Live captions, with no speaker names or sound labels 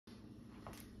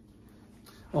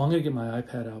Oh, I'm going to get my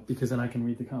iPad out because then I can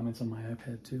read the comments on my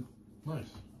iPad too. Nice.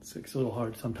 It's a little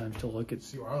hard sometimes to look at.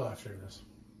 So you are live streaming this.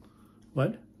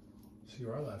 What? So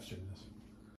you are live streaming this.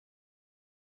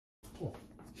 Cool.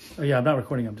 Oh yeah, I'm not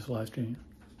recording, I'm just live streaming.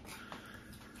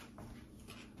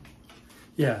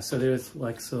 Yeah, so there's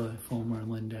Lexa, Fulmer,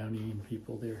 and Lynn Downey and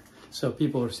people there. So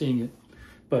people are seeing it,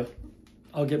 but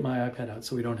I'll get my iPad out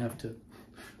so we don't have to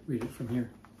read it from here.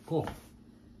 Cool.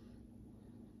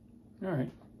 All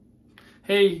right.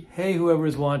 Hey, whoever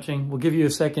is watching, we'll give you a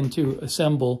second to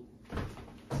assemble.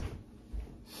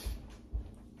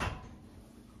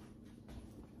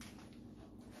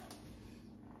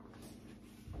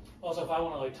 Also, if I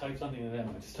want to type something to them,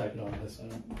 I just type it on this. I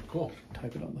don't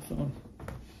type it on the phone.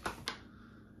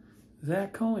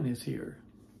 Zach Cohen is here.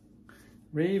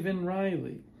 Raven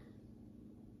Riley.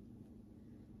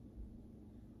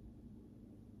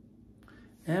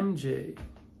 MJ.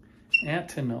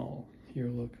 Atenol. Here,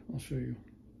 look. I'll show you.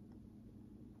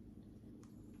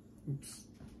 Oops.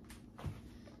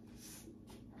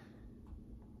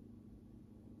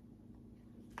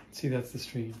 See, that's the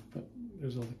stream, but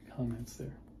there's all the comments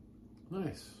there.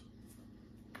 Nice.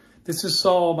 This is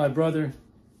Saul, my brother.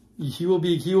 He will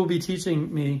be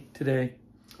teaching me today.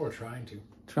 Or trying to.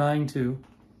 Trying to.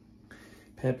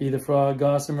 Peppy the Frog,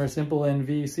 Gossamer, Simple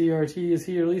NV, CRT is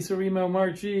here. Lisa Remo,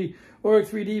 Mark G, Oric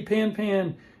 3D,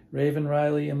 Pan, Raven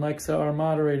Riley, and Lexa are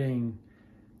moderating.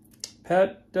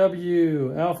 Pat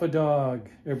W, Alpha Dog.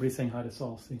 Everybody's saying hi to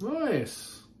Saul. See?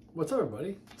 Nice. What's up,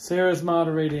 everybody? Sarah's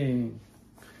moderating.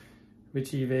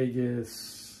 Richie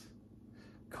Vegas.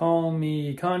 Call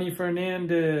me. Connie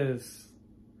Fernandez.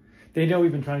 They know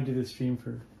we've been trying to do this stream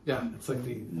for it's like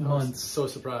the months. So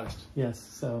surprised. Yes,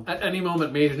 so at any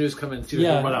moment, major news come in.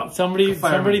 Run out. Somebody in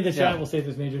the chat will say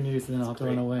there's major news, and then I'll have to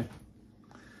run away.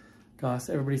 Gosh,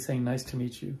 everybody's saying nice to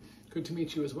meet you. Good to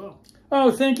meet you as well.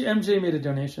 Oh, thank you. MJ made a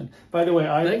donation. By the way,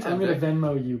 I'm going to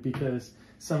Venmo you because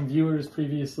some viewers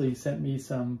previously sent me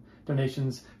some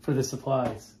donations for the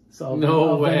supplies. So I'll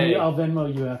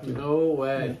Venmo you after. No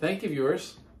way. Yeah. Thank you,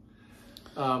 viewers.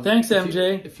 Thanks,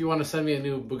 MJ. If you want to send me a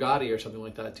new Bugatti or something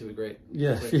like that, too, would be great.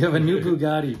 Yeah, if you have a new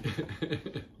Bugatti,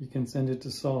 you can send it to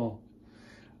Saul.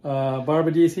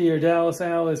 Barbara D's here, Dallas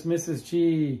Alice, Mrs.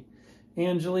 G,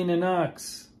 Angelina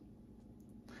Knox,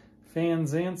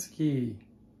 Fanzansky,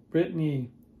 Brittany.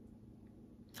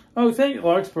 Oh, thank you.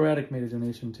 Lark Sporadic made a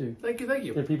donation, too. Thank you.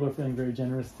 Their people are feeling very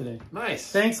generous today. Nice.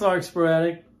 Thanks, Lark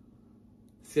Sporadic.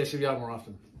 See, I should be out more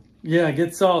often. Yeah,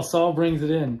 get Saul. Saul brings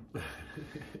it in.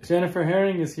 Jennifer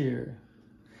Herring is here.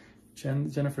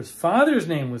 Jennifer's father's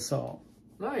name was Saul.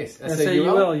 Nice.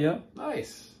 S-A-U-L, yep.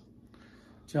 Nice.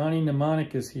 Johnny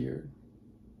Mnemonic is here.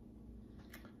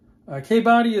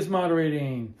 K-Body is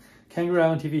moderating. Kangaroo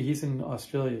Island TV, he's in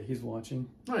Australia. He's watching.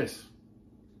 Nice.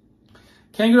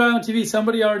 Kangaroo Island TV,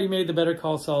 somebody already made the Better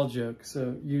Call Saul joke.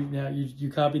 So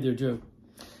you copied their joke.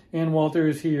 Ann Walter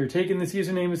is here. Taking this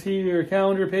username is here.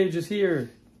 Calendar page is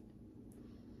here.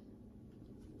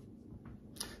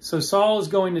 So Saul is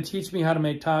going to teach me how to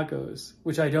make tacos,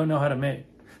 which I don't know how to make.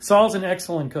 Saul's an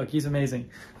excellent cook. He's amazing.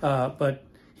 But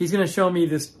he's going to show me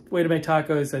this way to make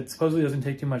tacos that supposedly doesn't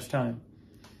take too much time.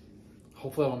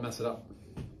 Hopefully I won't mess it up.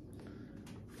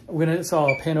 We're going to, so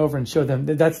I'll pan over and show them.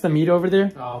 That's the meat over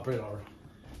there? Oh, I'll bring it over.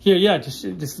 Here, yeah,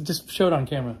 just show it on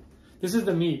camera. This is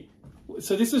the meat.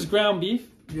 So this is ground beef?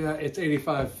 Yeah, it's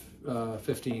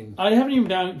 85-15. I haven't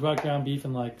even bought ground beef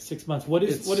in like 6 months. What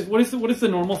is the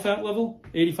normal fat level?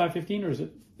 85-15 or is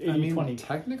it 80-20? I mean,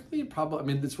 technically, probably. I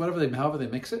mean, it's however they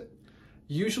mix it.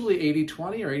 Usually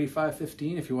 80-20 or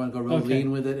 85-15. If you want to go real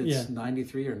lean with it, it's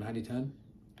 93 or 90-10.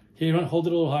 Here, you want to hold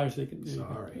it a little higher so they can.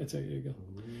 Sorry. There you go.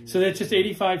 So that's just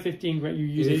 85-15. You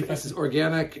use 85. This is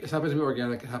organic. It happens to be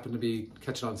organic. It happened to be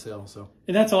catch it on sale. So.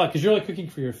 And that's a lot because you're like cooking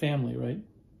for your family, right?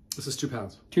 This is 2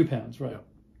 pounds. 2 pounds, right? Yeah.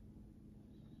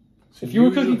 So if you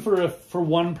were cooking for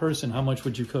one person, how much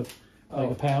would you cook?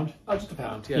 Like a pound? Oh, just a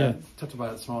pound. Yeah. Tough to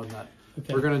buy it smaller than that.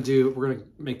 Okay. We're gonna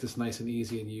make this nice and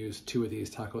easy and use 2 of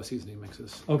these taco seasoning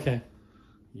mixes. Okay.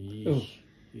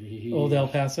 Old El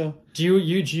Paso. Do you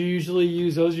usually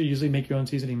use those, or you usually make your own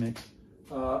seasoning mix?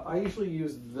 I usually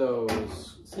use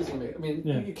those seasoning mix. I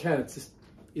mean, you can. It's just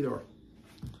either or.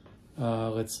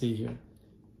 Let's see here.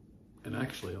 And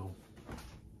actually,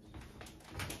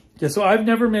 yeah, so I've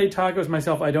never made tacos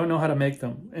myself. I don't know how to make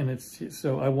them, and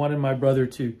so I wanted my brother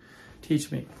to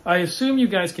teach me. I assume you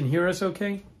guys can hear us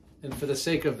okay? And for the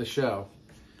sake of the show,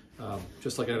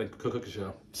 just like I cook a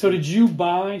show. So did you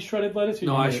buy shredded lettuce?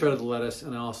 No, I shredded the lettuce,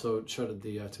 and I also shredded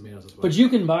the tomatoes as well. But you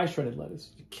can buy shredded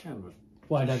lettuce. You can, but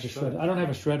why not just shred it? I don't have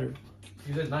a shredder.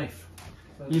 Use a knife.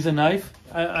 Use a knife?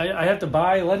 I have to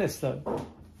buy lettuce though.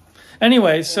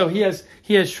 Anyway, so he has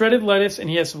shredded lettuce and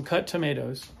he has some cut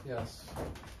tomatoes. Yes.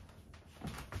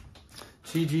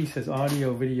 GG says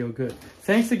audio, video, good.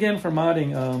 Thanks again for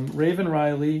modding. Raven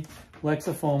Riley,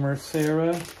 Lexa Fulmer,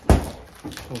 Sarah.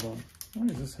 Hold on. Why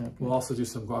is this happening? We'll also do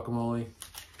some guacamole.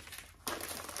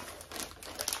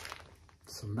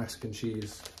 Some Mexican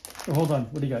cheese. Oh, hold on.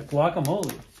 What do you got?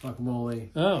 Guacamole. Guacamole.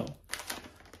 Oh.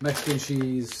 Mexican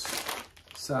cheese.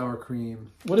 Sour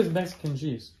cream. What is Mexican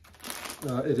cheese?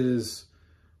 It is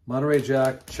Monterey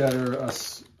Jack, cheddar,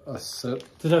 Does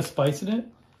it have spice in it?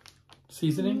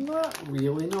 Seasoning? Not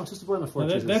really. No, it's just a blend of four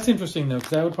cheeses. That's interesting, though,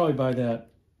 because I would probably buy that.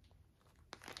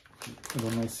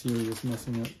 Hold on, my Siri is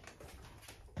messing up.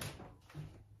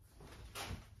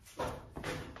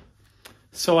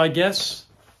 So I guess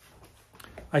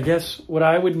what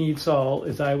I would need, Saul,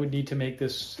 is I would need to make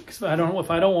this. Cause if I don't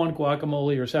want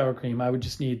guacamole or sour cream, I would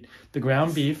just need the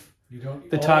ground beef,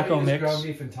 the taco mix, ground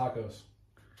beef and tacos.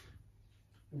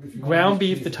 Ground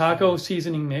beef, the taco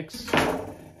seasoning mix,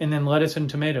 and then lettuce and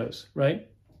tomatoes, right?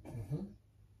 Mm-hmm.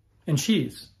 And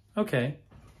cheese. Okay.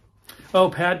 Oh,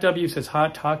 Pat W says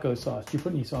hot taco sauce. Do you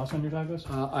put any sauce on your tacos?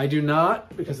 I do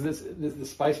not, because the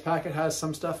spice packet has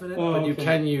some stuff in it, but you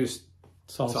can use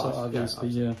salsa, sauce. obviously,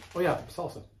 yeah. Oh yeah,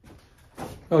 salsa.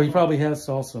 Oh, he probably has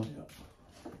salsa. Yeah.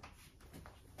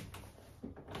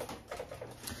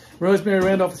 Rosemary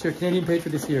Randolph is here. Canadian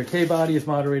Patriot is here. K-Body is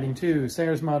moderating too.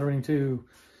 Sarah's moderating too.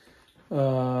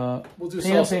 We'll do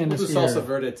salsa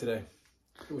verde today.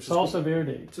 Salsa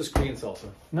verde. It's just green salsa.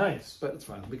 Nice. But it's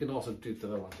fine. We can also do the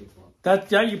other one if you want.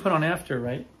 That you put on after,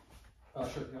 right?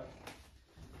 Sure, yeah.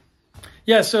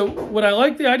 Yeah, so what I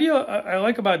like, the idea I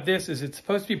like about this is it's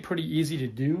supposed to be pretty easy to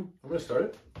do. I'm going to start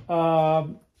it.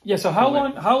 Yeah, so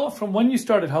how from when you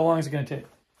started, how long is it going to take?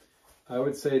 I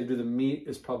would say to do the meat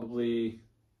is probably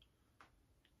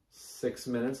 6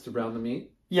 minutes to brown the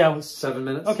meat. Yeah, it was 7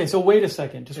 minutes. Okay, so wait a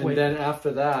second. Just wait. And then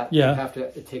after that,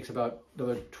 it takes about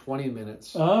another 20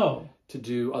 minutes to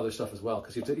do other stuff as well,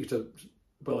 because you have to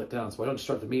boil it down. So I don't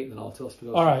start the meat and then I'll tell us.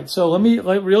 All right, so let me,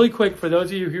 really quick, for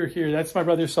those of you who are here, that's my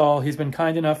brother Saul. He's been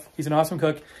kind enough, he's an awesome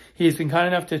cook. He's been kind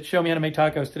enough to show me how to make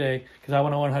tacos today, because I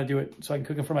want to learn how to do it so I can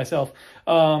cook them for myself.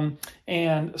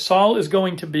 And Saul is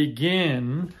going to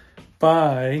begin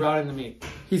by browning the meat.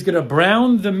 He's going to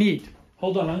brown the meat.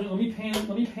 Hold on, let me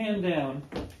pan down.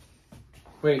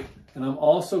 Wait, and I'm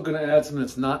also going to add something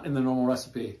that's not in the normal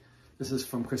recipe. This is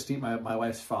from Christine, my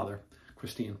wife's father,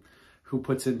 Christine, who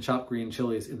puts in chopped green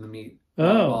chilies in the meat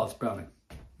while it's browning.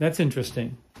 That's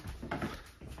interesting.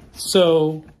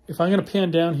 So if I'm going to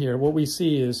pan down here, what we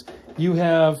see is you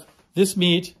have this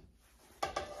meat.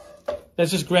 That's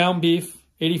just ground beef,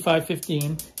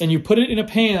 85-15, and you put it in a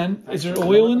pan. Is there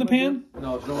oil in the pan?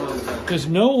 No, there's no oil in the pan. There's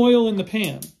no oil in the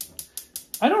pan.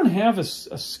 I don't have a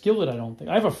skillet, I don't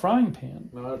think. I have a frying pan.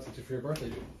 No, that's for your birthday,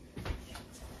 dude.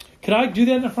 Could I do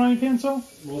that in a frying pan, Saul?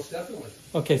 Most definitely.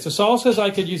 Okay, so Saul says I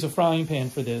could use a frying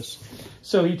pan for this.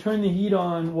 So he turned the heat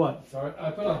on what? Sorry, I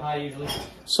put it on high usually.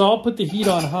 Saul put the heat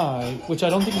on high, which I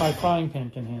don't think my frying pan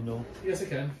can handle. Yes, it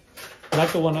can. Not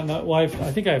the one on that. Well, I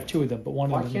think I have two of them, but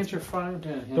one of them. Why can't your frying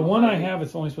pan handle the one I have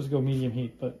is only supposed to go medium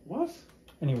heat, but what?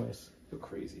 Anyways. You're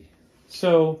crazy.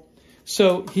 So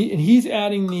he's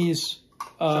adding these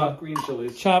chopped green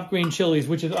chilies. Chopped green chilies,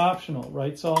 which is optional,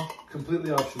 right, Saul?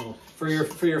 Completely optional. For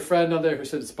your friend out there who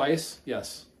said spice,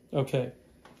 yes. Okay.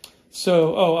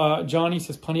 So, Johnny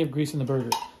says plenty of grease in the burger.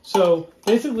 So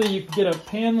basically, you can get a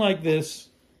pan like this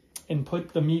and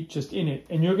put the meat just in it,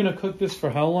 and you're going to cook this for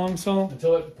how long, Saul?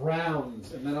 Until it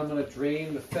browns, and then I'm going to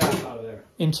drain the fat out of there.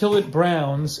 Until it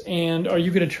browns, and are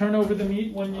you going to turn over the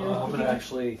meat when you're? I'm going to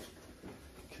actually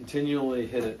continually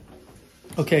hit it.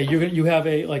 Okay, you have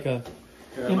a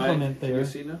Here, implement there. Can you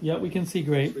see now? Yeah, we can see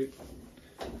great. Sweet.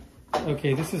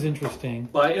 Okay, this is interesting.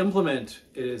 By implement,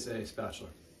 it is a spatula.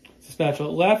 It's a spatula.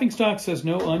 Laughingstock says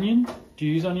no onion. Do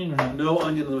you use onion or not? No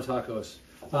onion in the tacos.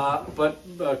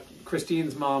 But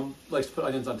Christine's mom likes to put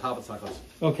onions on top of tacos.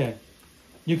 Okay.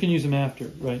 You can use them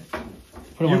after, right? Put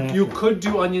them on after. You could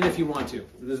do onion if you want to.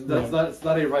 It's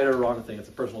not a right or wrong thing. It's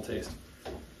a personal taste.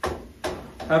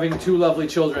 Having two lovely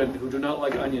children who do not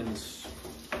like onions.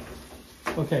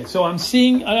 Okay, so I'm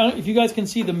seeing, I don't know if you guys can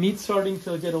see the meat starting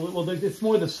to get a little, well, it's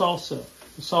more the salsa.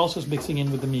 The salsa's mixing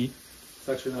in with the meat. It's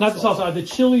actually not the salsa, the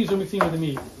chilies are mixing with the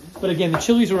meat. But again, the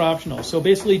chilies are optional. So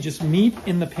basically just meat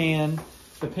in the pan.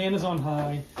 The pan is on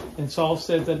high, and Saul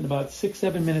says that in about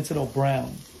 6-7 minutes it'll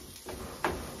brown.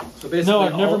 So basically, no,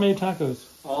 I've never made tacos.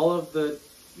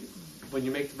 When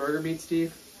you make the burger meat,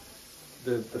 Steve,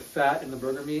 the fat in the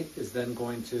burger meat is then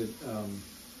going to,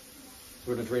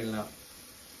 we're going to drain it out.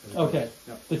 Okay.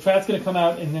 Yep. The fat's going to come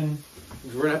out, and then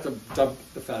We're going to have to dump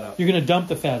the fat out. you're going to dump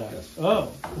the fat out. Yes. Oh,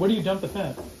 where do you dump the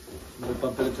fat? I'm going to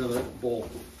dump it into the bowl.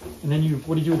 And then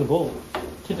what do you do with the bowl? You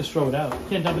can't just throw it out. You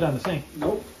can't dump it down the sink.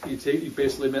 Nope. You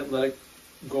basically let it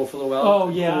go for a little while. Oh,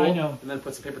 yeah, cool, I know. And then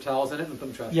put some paper towels in it and put them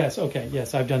in the trash. Yes, okay.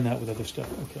 Yes, I've done that with other stuff.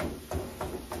 Okay.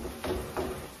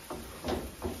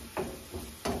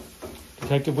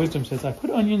 Detective Wisdom says, I put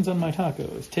onions on my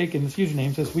tacos. Taken, this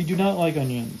username says, we do not like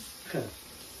onions.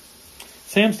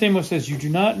 Sam Stamos says, you do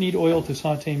not need oil to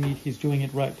saute meat. He's doing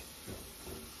it right.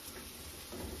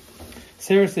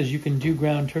 Sarah says, you can do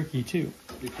ground turkey too.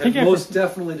 You can most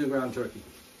definitely do ground turkey.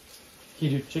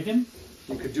 Can you do chicken?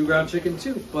 You could do ground chicken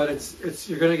too, but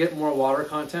you're going to get more water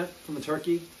content from the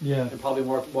turkey. Yeah. And probably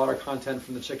more water content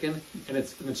from the chicken. And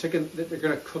the chicken, they're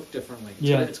going to cook differently.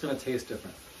 It's going to taste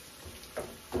different.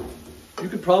 You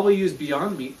could probably use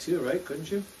Beyond Meat too, right?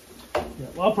 Couldn't you? Yeah,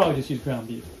 well, I'll probably just use ground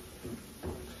beef.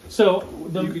 So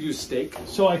you could use steak.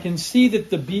 So I can see that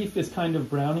the beef is kind of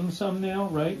browning some now,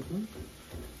 right? Mm-hmm.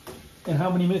 And how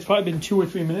many minutes? Probably been 2 or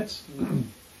 3 minutes. Mm-hmm.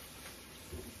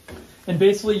 And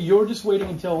basically, you're just waiting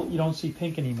until you don't see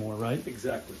pink anymore, right?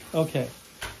 Exactly. Okay.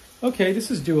 Okay,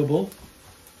 this is doable.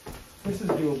 This is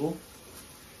doable.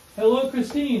 Hello,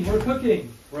 Christine. We're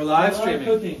cooking. We're live streaming.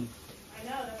 Cooking. I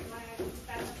know, that's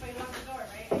why you locked the door,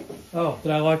 right? Oh,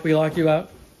 did we lock you out?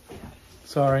 Yeah.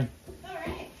 Sorry. All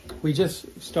right. We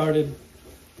just started.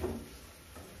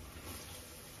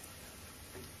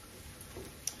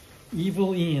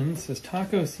 Evil Ian says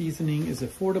taco seasoning is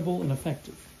affordable and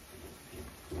effective.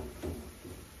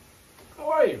 How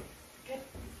are you? Good.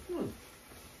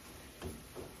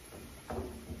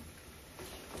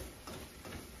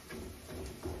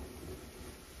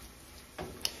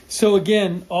 So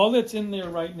again, all that's in there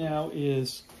right now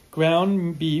is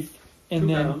ground beef, and 2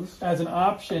 then pounds. as an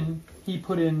option, he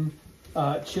put in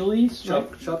chilies,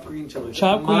 right? Chopped green chilies.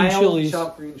 Chopped green chilies.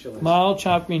 Chopped green chilies. Mild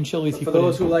chopped green chilies. For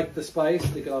those who like the spice,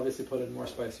 they could obviously put in more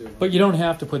spice here. But you don't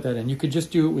have to put that in. You could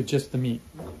just do it with just the meat,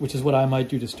 which is what I might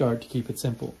do to start to keep it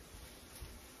simple.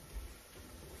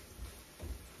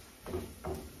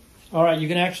 All right, you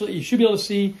should be able to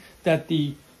see that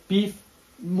the beef,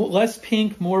 less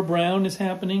pink, more brown is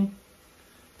happening.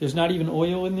 There's not even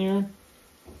oil in there.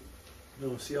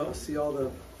 No, see all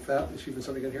the fat that's even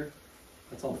starting to get here?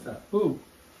 That's all fat. Ooh.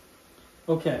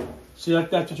 Okay, so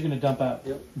that's what you're going to dump out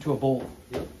into a bowl.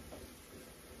 Yep.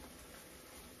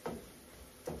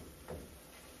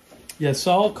 Yeah,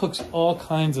 Saul cooks all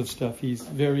kinds of stuff. He's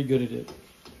very good at it.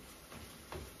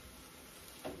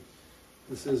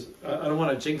 This is, I don't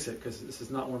want to jinx it because this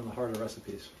is not one of the harder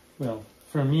recipes. Well,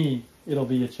 for me, it'll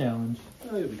be a challenge.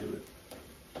 Oh, you'll be good at it.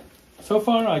 So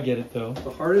far, I get it, though.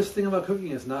 The hardest thing about cooking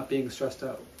is not being stressed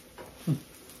out.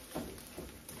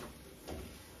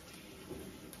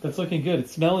 That's looking good.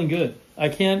 It's smelling good. I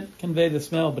can't convey the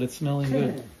smell, but it's smelling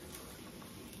good.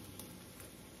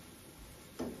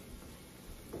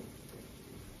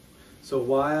 So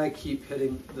why I keep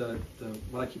hitting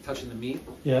when I keep touching the meat,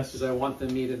 Yes. is I want the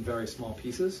meat in very small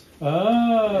pieces.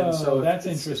 Oh, And so that's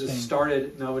it's interesting. just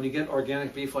started. Now, when you get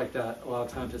organic beef like that, a lot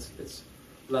of times it's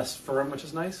less firm, which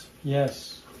is nice.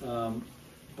 Yes.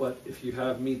 But if you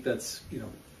have meat that's,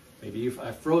 maybe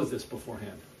I froze this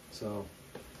beforehand, so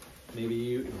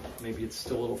maybe it's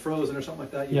still a little frozen or something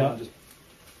like that. You want to just.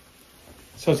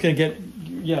 So it's going to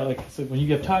get, like I said, when you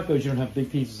get tacos, you don't have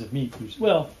big pieces of meat.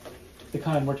 Well, the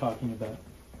kind we're talking about.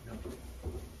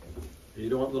 You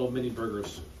don't want little mini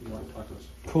burgers. You want tacos.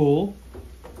 Cool.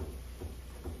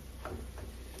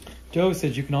 Joe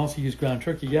says you can also use ground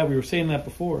turkey. Yeah, we were saying that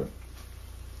before.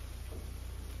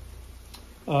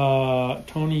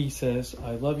 Tony says,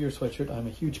 I love your sweatshirt. I'm a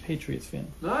huge Patriots fan.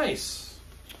 Nice.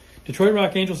 Detroit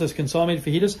Rock Angel says, can Saul make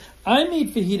fajitas? I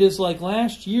made fajitas like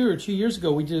last year or 2 years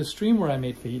ago. We did a stream where I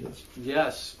made fajitas.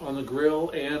 Yes, on the grill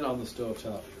and on the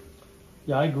stovetop.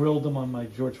 Yeah, I grilled them on my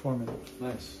George Foreman.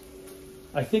 Nice.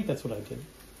 I think that's what I did.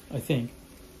 I think.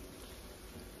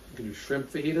 You can do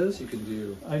shrimp fajitas. You can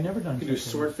do. I've never done. You can do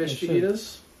swordfish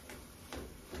fajitas.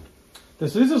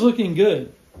 This is looking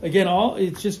good. Again,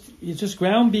 it's just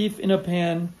ground beef in a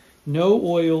pan, no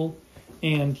oil,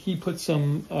 and he put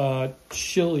some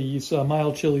chilies,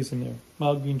 mild chilies in there,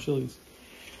 mild green chilies.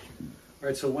 All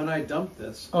right. So when I dump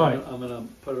this, All right. I'm gonna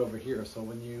put it over here. So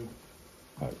when you.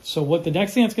 All right. So what the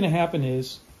next thing that's going to happen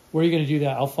is, where are you going to do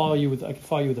that? I can follow you with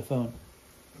the phone.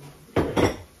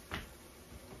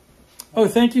 Oh,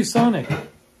 thank you, Sonic.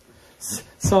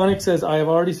 Sonic says, I have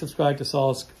already subscribed to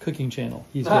Saul's cooking channel.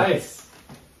 He's Nice.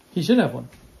 He should have one.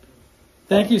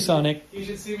 Thank you, Sonic. You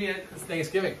should see me at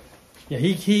Thanksgiving. Yeah,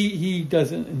 he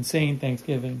does an insane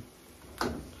Thanksgiving.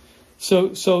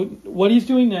 So what he's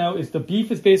doing now is the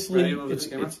beef is basically Ready to move the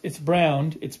camera? it's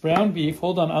browned. It's brown beef.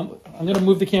 Hold on, I'm going to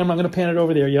move the camera. I'm going to pan it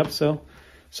over there. Yep. So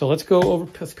let's go over.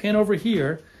 Let's pan over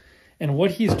here. And what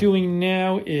he's doing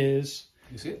now is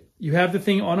You see it? you have the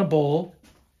thing on a bowl,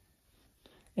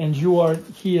 and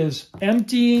he is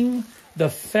emptying the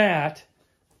fat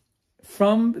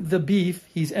from the beef.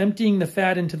 He's emptying the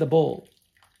fat into the bowl.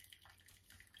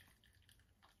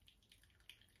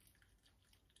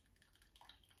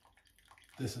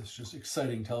 This is just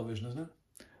exciting television, isn't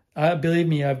it? Believe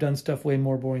me, I've done stuff way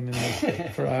more boring than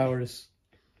this for hours.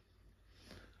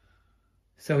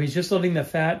 So he's just letting the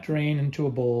fat drain into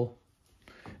a bowl,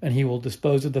 and he will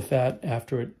dispose of the fat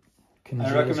after it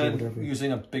congeals. I or recommend whatever.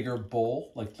 using a bigger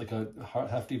bowl, like a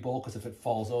hefty bowl, because if it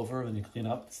falls over and you clean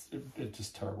up, it's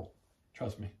just terrible.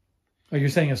 Trust me. Oh, you're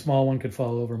saying a small one could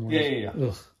fall over more? Yeah.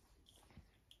 Ugh.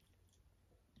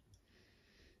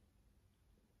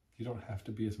 You don't have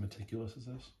to be as meticulous as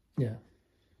this. Yeah.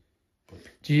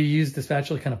 Do you use the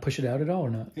spatula to kind of push it out at all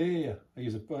or not? Yeah. I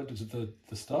use it. Is it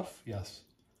the stuff? Yes.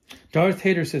 Darth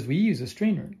Hader says we use a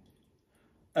strainer.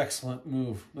 Excellent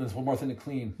move. There's one more thing to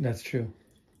clean. That's true.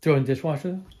 Throw in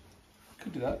dishwasher though?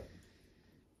 Could do that.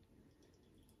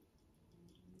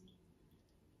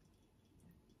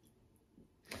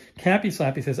 Cappy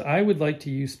Slappy says I would like to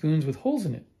use spoons with holes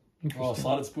in it. Oh, Interesting.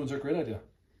 slotted spoons are a great idea.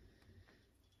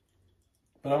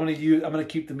 But I'm gonna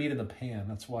keep the meat in the pan.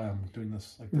 That's why I'm doing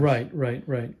this like this. Right.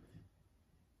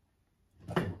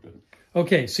 I think we're good.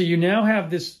 Okay, so you now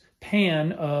have this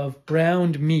pan of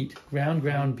browned meat, ground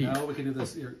beef. Now we can do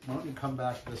this. Here, why don't you come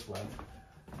back this way?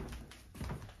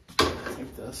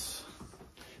 Like this.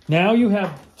 Now you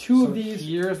have two of these.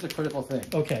 Here's the critical thing.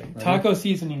 Okay, taco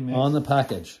seasoning mix. On the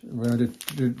package, we're going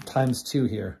to do times 2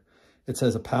 here. It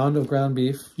says a pound of ground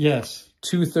beef, Yes.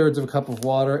 2/3 of a cup of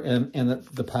water, and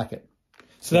the packet.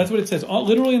 So that's what it says.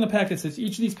 Literally in the packet, it says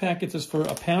each of these packets is for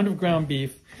a pound of ground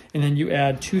beef, and then you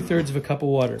add 2/3 of a cup of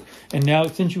water. And now,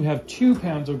 since you have 2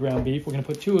 pounds of ground beef, we're going to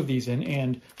put 2 of these in,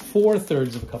 and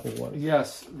 4/3 of a cup of water.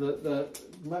 Yes,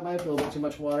 might be a little bit too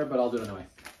much water, but I'll do it anyway.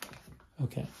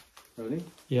 Okay. Ready?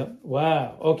 Yep.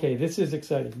 Wow. Okay, this is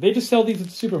exciting. They just sell these at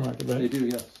the supermarket, right? They do,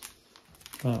 yes.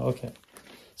 Oh, okay.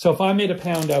 So if I made a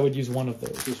pound, I would use one of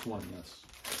those. Just one, yes.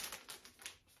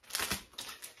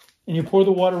 And you pour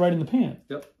the water right in the pan.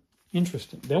 Yep.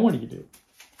 Interesting. Then what do you do?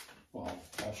 Well,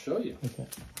 I'll show you. Okay.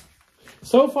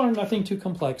 So far, nothing too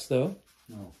complex, though.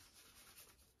 No.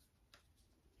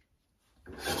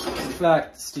 In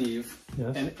fact, Steve,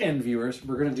 Yes. and viewers,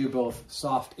 we're going to do both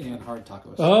soft and hard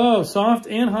tacos. Oh, soft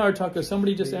and hard tacos.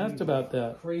 Somebody just asked about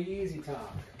that. Crazy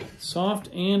talk. Soft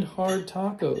and hard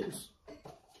tacos.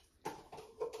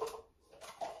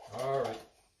 All right.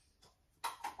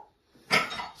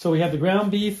 So we have the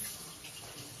ground beef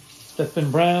that's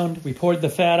been browned. We poured the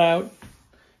fat out.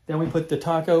 Then we put the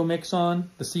taco mix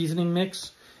on, the seasoning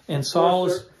mix. And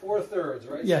Saul's... 4/3,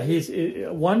 right? Yeah,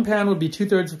 1 pound would be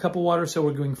 2/3 of a cup of water, so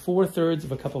we're doing 4/3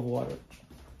 of a cup of water.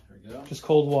 There we go. Just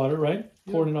cold water, right?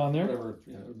 Yeah, Poured it on there. Whatever,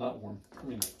 yeah, not warm. I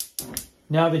mean,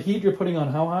 Now the heat you're putting on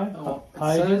how high?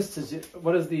 High again?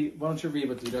 why don't you read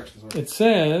what the directions are? It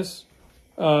says,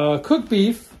 cooked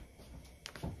beef.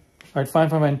 All right,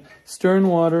 fine. Stern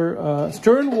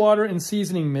water and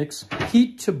seasoning mix.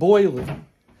 Heat to boiling.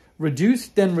 Reduce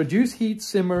heat,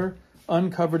 simmer,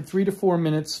 uncovered 3 to 4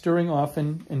 minutes, stirring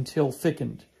often until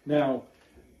thickened. Now,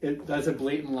 that's a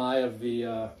blatant lie of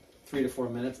the 3 to 4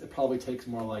 minutes. It probably takes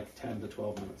more like 10 to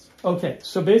 12 minutes. Okay,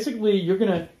 so basically you're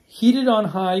going to heat it on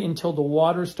high until the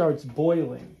water starts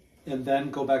boiling. And then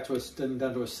go back to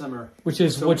down to a simmer. Which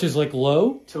is like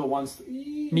low? Till once...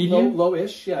 Medium?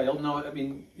 Low-ish, yeah. You'll know it. I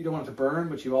mean, you don't want it to burn,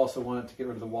 but you also want it to get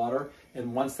rid of the water.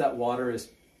 And once that water is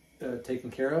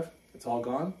taken care of, it's all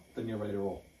gone, then you're ready to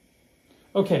roll.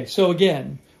 Okay, so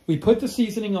again, we put the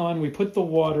seasoning on, we put the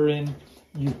water in,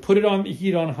 you put it on the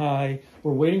heat on high,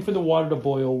 we're waiting for the water to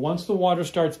boil. Once the water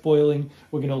starts boiling,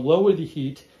 we're going to lower the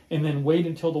heat and then wait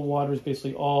until the water is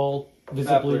basically all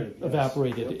visibly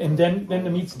evaporated. Yes. And then the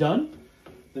meat's done?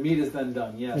 The meat is then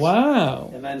done, yes.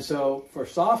 Wow. And then so for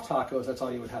soft tacos, that's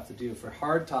all you would have to do. For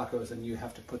hard tacos, then you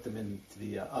have to put them into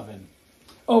the oven.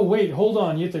 Oh, wait, hold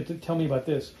on. You have to tell me about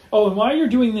this. Oh, and while you're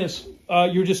doing this,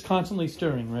 you're just constantly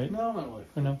stirring, right? No, not really.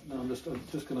 Or no? No, I'm just going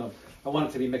to... I want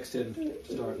it to be mixed in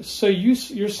to start. So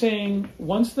you're saying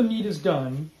once the meat is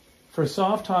done, for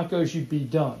soft tacos, you'd be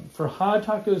done. For hard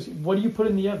tacos, what do you put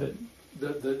in the oven?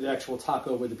 The actual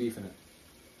taco with the beef in it.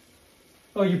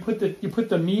 Oh, you put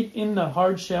the meat in the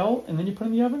hard shell and then you put it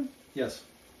in the oven? Yes.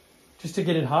 Just to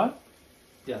get it hot?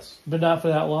 Yes. But not for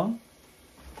that long?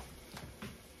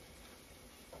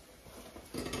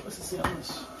 Let's see on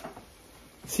this.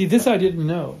 See, this I didn't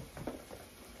know.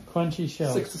 Crunchy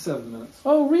shells. 6 to 7 minutes.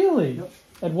 Oh, really? Yep.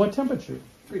 At what temperature?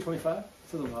 325.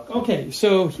 It's a little hot. Okay,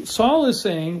 so Saul is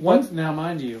saying once. Now,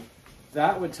 mind you,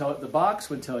 that would tell the box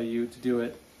would tell you to do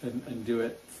it and do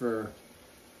it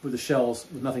with the shells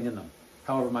with nothing in them.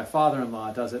 However, my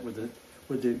father-in-law does it with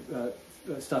the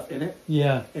stuff in it.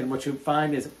 Yeah. And what you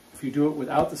find is if you do it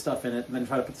without the stuff in it and then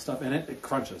try to put the stuff in it, it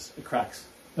crunches, it cracks.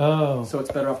 Oh. So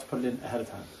it's better off to put it in ahead of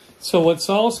time. So what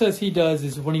Saul says he does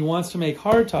is when he wants to make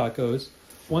hard tacos,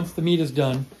 once the meat is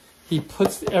done, he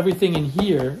puts everything in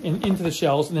here into the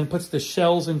shells and then puts the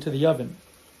shells into the oven.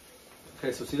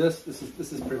 Okay, so see this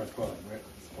is pretty much boiling, right?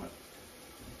 At this point.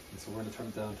 And so we're going to turn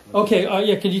it down. Okay,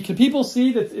 yeah. Can people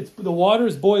see that the water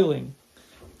is boiling?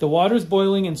 The water is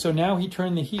boiling, and so now he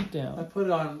turned the heat down. I put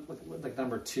it on like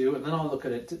number 2, and then I'll look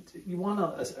at it. You want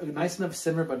a nice enough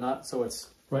simmer, but not so it's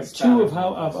right. 2 of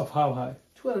how high?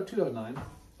 2 out of 9.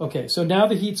 Okay, so now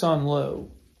the heat's on low.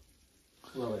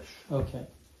 Lowish. Okay.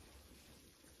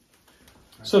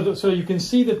 So you can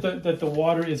see that the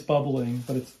water is bubbling,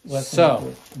 but it's less.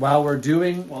 So while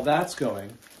that's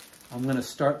going, I'm going to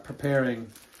start preparing.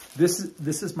 This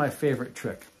is my favorite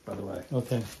trick, by the way.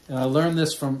 Okay. And I learned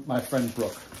this from my friend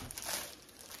Brooke.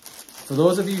 For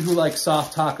those of you who like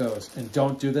soft tacos and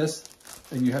don't do this,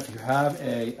 and you have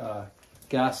a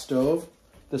gas stove,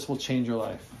 this will change your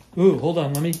life. Ooh, hold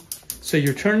on, So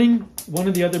you're turning one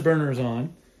of the other burners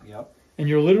on. Yep. And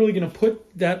you're literally going to put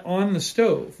that on the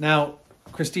stove. Now,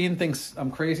 Christine thinks I'm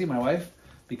crazy, my wife,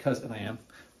 and I am,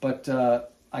 but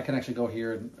I can actually go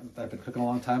here, and I've been cooking a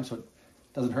long time, so it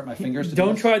doesn't hurt my fingers.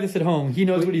 Don't try this at home. He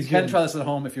knows what he's doing. You can try this at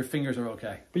home if your fingers are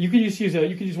okay. But you could just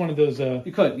use one of those.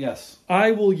 You could, yes.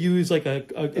 I will use like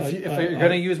if you're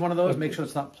going to use one of those, make sure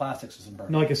it's not plastic, so it doesn't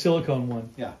burn. No, like a silicone one.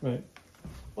 Yeah. Right.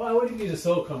 Well, I wouldn't use a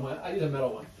silicone one. I use a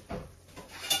metal one.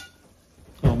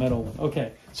 Oh, metal one.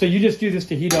 Okay. So you just do this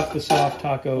to heat up the soft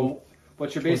taco. Well,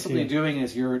 what you're basically doing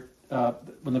is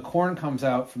when the corn comes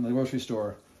out from the grocery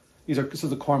store, this is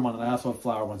the corn one, and I also have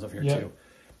flour ones over here too.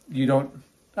 You don't.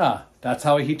 That's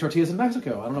how we heat tortillas in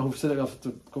Mexico. I don't know who said it. I'll have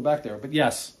to go back there, but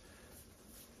yes.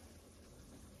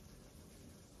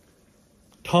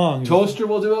 Tongs. Toaster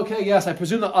will do okay. Yes, I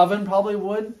presume the oven probably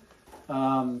would.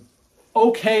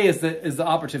 Okay is the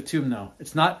operative term though.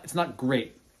 It's not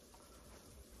great.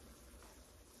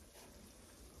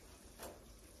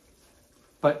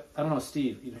 But I don't know,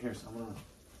 Steve. Here, so I'm gonna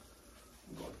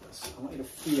go like this. I want you to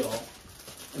feel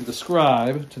and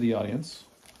describe to the audience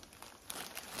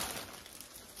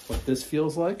what this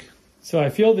feels like. So I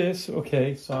feel this.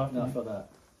 Okay, soft. Now I feel that.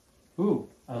 Ooh,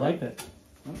 I like that.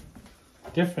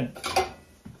 Different.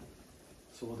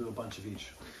 So we'll do a bunch of each.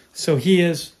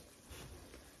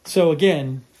 So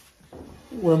again,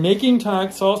 we're making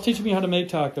tacos. Saul's teaching me how to make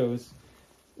tacos.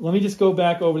 Let me just go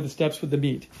back over the steps with the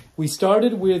meat. We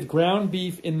started with ground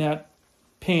beef in that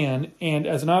pan, and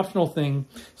as an optional thing,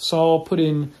 Saul put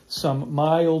in some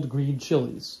mild green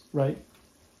chilies, right?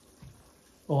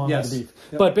 Along with the beef.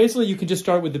 Yep. But basically, you can just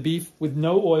start with the beef with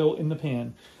no oil in the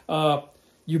pan.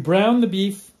 You brown the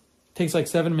beef. Takes like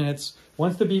 7 minutes.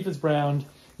 Once the beef is browned,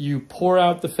 you pour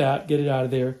out the fat, get it out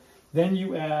of there. Then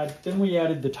we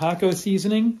added the taco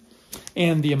seasoning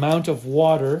and the amount of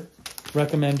water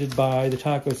recommended by the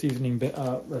taco seasoning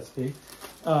recipe.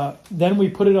 Then we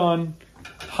put it on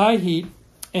high heat,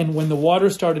 and when the water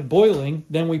started boiling,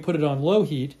 then we put it on low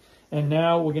heat, and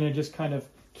now we're going to just kind of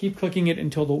keep cooking it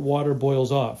until the water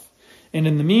boils off. And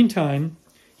in the meantime,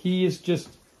 he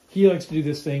likes to do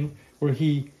this thing where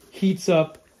he heats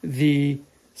up the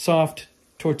soft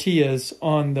tortillas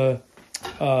on the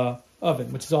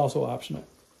oven, which is also optional.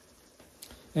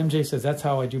 MJ says that's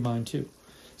how I do mine too.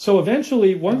 So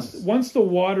eventually, once the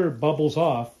water bubbles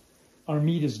off, our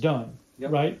meat is done,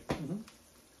 right? Mm-hmm.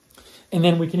 And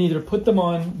then we can either put them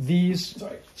on these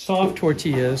soft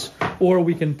tortillas, or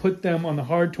we can put them on the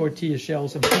hard tortilla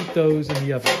shells and heat those in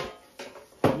the oven.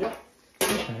 Yep.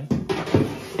 Okay.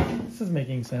 This is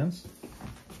making sense.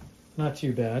 Not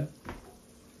too bad.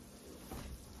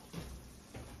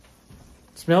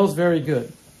 Smells very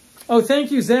good. Oh,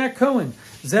 thank you, Zach Cohen.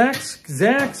 Zach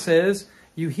says,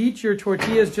 you heat your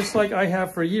tortillas just like I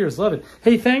have for years. Love it.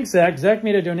 Hey, thanks, Zach. Zach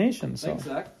made a donation. So. Thanks,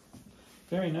 Zach.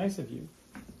 Very nice of you.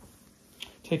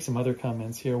 Take some other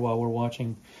comments here while we're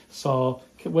watching Saul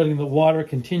letting the water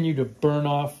continue to burn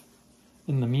off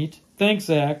in the meat. Thanks,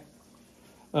 Zach.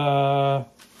 Mark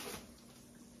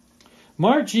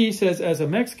G says, as a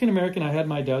Mexican-American, I had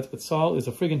my doubts, but Saul is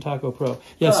a friggin' taco pro.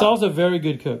 Yeah, Saul's a very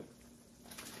good cook.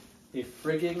 A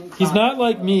friggin' He's not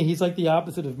like me. He's like the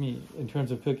opposite of me in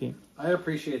terms of cooking. I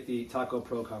appreciate the Taco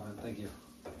Pro comment. Thank you.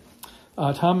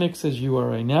 Tom Mick says, you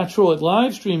are a natural at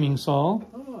live streaming, Saul.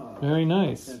 Oh, very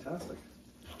nice. Fantastic.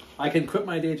 I can quit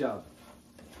my day job.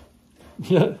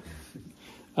 Yeah.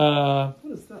 What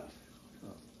is that?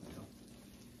 Oh,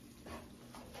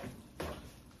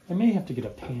 I may have to get a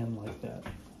pan like that. I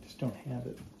just don't have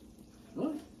it.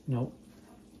 what? Nope.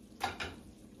 I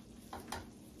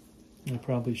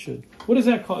probably should. What is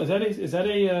that called? Is that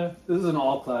a? This is an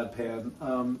all-clad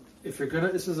pan. If you're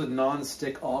gonna, this is a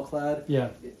non-stick all-clad. Yeah.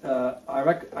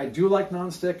 I do like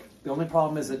non-stick. The only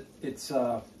problem is it's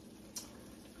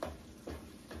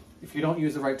if you don't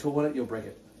use the right tool with it, you'll break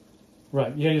it.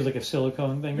 Right. You gotta use like a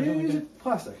silicone thing or Maybe something. use Like that?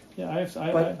 plastic.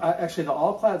 Yeah, Actually, the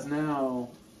all-clads now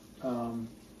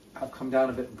have come down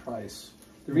a bit in price.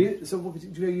 So,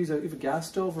 do you use you have a gas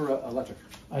stove or electric?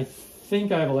 I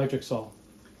think I have electric saw.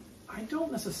 I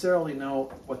don't necessarily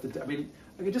know what I mean,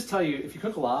 I can just tell you, if you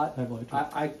cook a lot, I have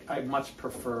electric. I much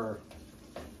prefer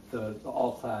the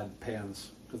all-clad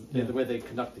pans because the way they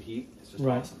conduct the heat is just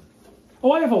awesome.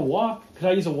 Oh, I have a wok. Could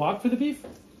I use a wok for the beef?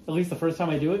 At least the first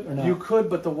time I do it, or not? You could,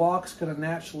 but the wok's going to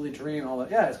naturally drain all the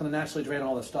it's going to naturally drain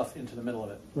all the stuff into the middle of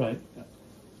it. Right. Yeah.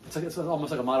 It's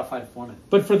almost like a modified Foreman.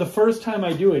 But for the first time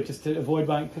I do it, just to avoid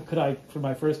buying, could I, for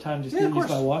my first time, just use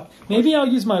my wok? Maybe I'll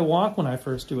use my wok when I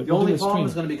first do it. The only problem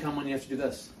is going to become when you have to do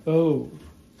this. Oh.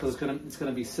 Because it's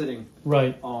going to be sitting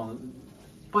on.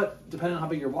 But depending on how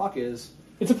big your wok is,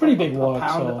 it's a pretty big wok.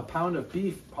 A pound of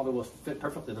beef probably will fit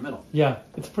perfectly in the middle. Yeah,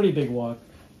 it's a pretty big wok.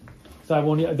 So I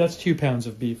won't. That's 2 pounds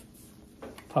of beef.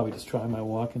 Probably just try my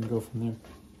wok and go from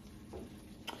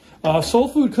there. Soul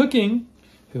Food Cooking,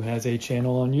 who has a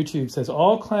channel on YouTube, says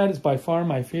all-clad is by far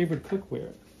my favorite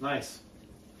cookware. Nice.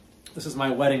 This is my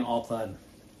wedding all-clad.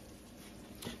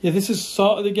 Yeah, this is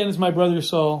Saul. Again, it's my brother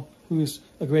Saul, who's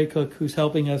a great cook, who's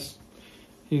helping us.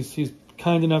 He's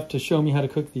kind enough to show me how to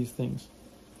cook these things.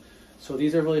 So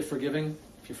these are really forgiving.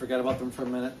 If you forget about them for a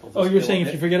minute. You're saying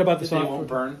if you forget about the they won't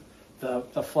burn.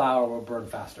 The flour will burn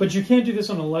faster. But you can't do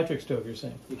this on an electric stove, you're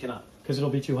saying? You cannot. Because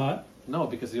it'll be too hot? No,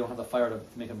 because you don't have the fire to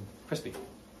make them crispy.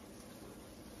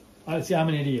 See, I'm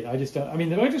an idiot. I just don't. I mean,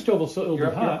 the electric stove will be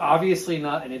hot. You're obviously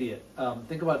not an idiot.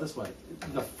 Think about it this way.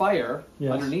 The fire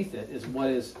underneath it is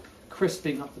what is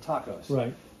crisping up the tacos.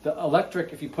 Right. The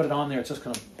electric, if you put it on there, it's just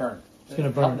going to burn. It's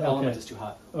going to burn. The element is too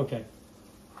hot. Okay.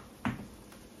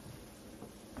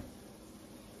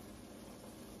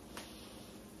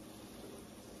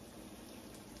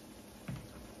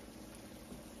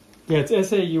 Yeah, it's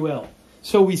SAUL.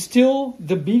 So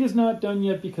the beet is not done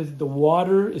yet because the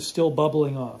water is still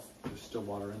bubbling off. There's still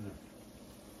water in there.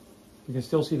 You can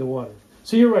still see the water.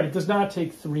 So you're right, it does not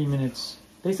take 3 minutes.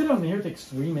 They said on here it takes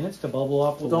 3 minutes to bubble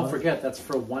off the water. Don't forget, that's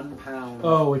for 1 pound.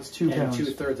 Oh, it's 2 pounds. And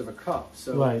 2/3 of a cup.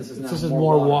 So right. This is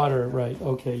more water. Right.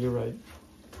 Okay, you're right.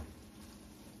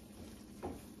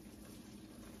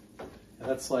 And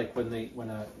that's like when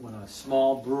a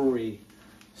small brewery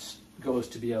goes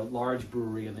to be a large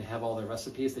brewery and they have all their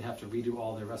recipes, they have to redo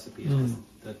all their recipes because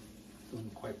that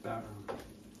doesn't quite balance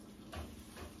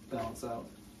out.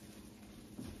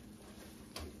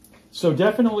 So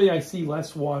definitely I see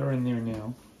less water in there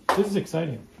now. This is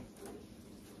exciting.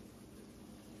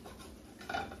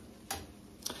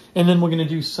 And then we're going to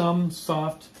do some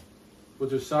soft. We'll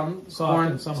do some soft corn,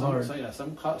 and some hard.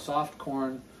 Some soft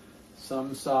corn,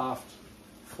 some soft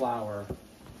flour.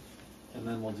 And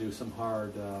then we'll do some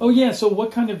hard... oh, yeah. So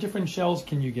what kind of different shells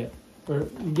can you get? Or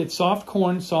you get soft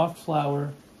corn, soft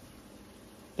flour,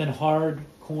 then hard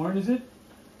corn, is it?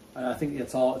 I think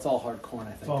it's all hard corn, I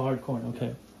think. It's all hard corn, okay.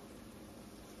 Yeah.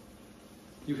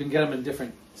 You can get them in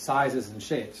different sizes and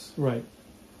shapes. Right.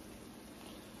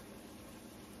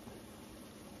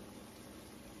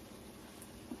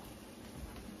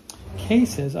 Kay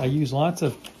says, I use lots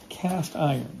of cast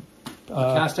iron.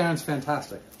 Cast iron's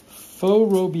fantastic.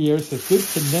 Faux Robier says, good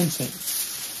condensing.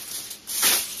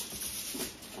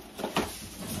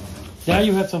 Now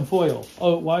you have some foil.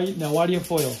 Oh, why do you have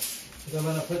foil? Because I'm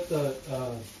going to put the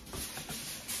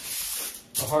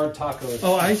hard taco.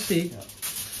 Oh, I see. Yeah.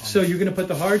 So you're going to put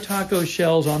the hard taco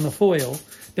shells on the foil.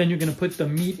 Then you're going to put the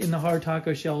meat in the hard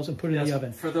taco shells and put it in the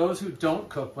oven. For those who don't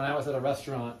cook, when I was at a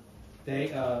restaurant, they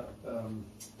taught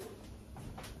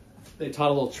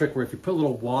a little trick where if you put a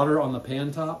little water on the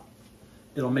pan top,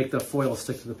 it'll make the foil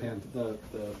stick to the pan,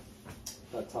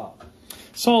 the top.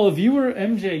 Saul, a viewer,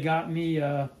 MJ, got me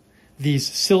these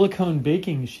silicone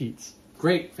baking sheets.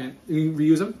 Great. You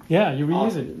reuse them? Yeah, you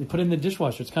reuse it. You put it in the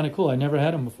dishwasher. It's kind of cool. I never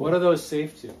had them before. What are those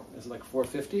safe to? Is it like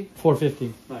 450?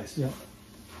 450. Nice. Yeah.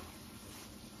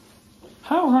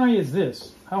 How high is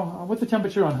this? What's the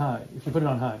temperature on high, if you put it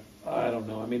on high? I don't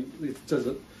know. I mean, it says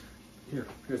it.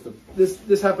 Here's the.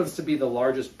 This happens to be the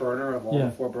largest burner of all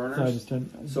the 4 burners.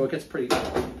 So it gets pretty.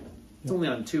 It's only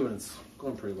on 2 and it's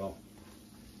going pretty well.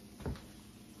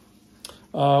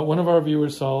 One of our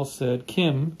viewers, Saul, said,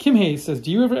 Kim Hayes says,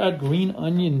 do you ever add green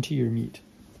onion to your meat?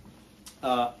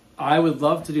 I would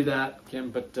love to do that,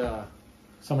 Kim, but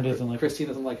Somebody doesn't like Christine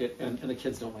doesn't like it, and the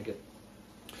kids don't like it.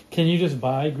 Can you just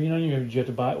buy green onion, or do you have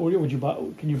to buy, or would you buy?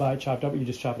 Can you buy it chopped up, or you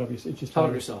just chop it up? It's just Chop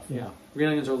it yourself. Yeah. Green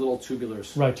onions are little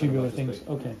tubulars. Right, tubular things.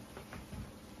 Okay.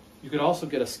 You could also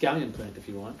get a scallion plant if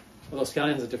you want. Although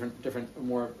scallion has a different,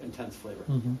 more intense flavor.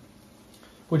 Mm-hmm.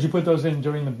 Would you put those in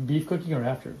during the beef cooking or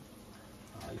after?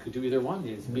 You could do either one.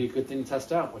 It'd be a good thing to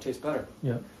test out. What tastes better?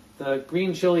 Yeah. The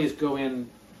green chilies go in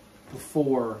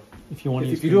before. If you want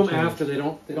to. If you do them after, they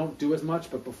don't do as much,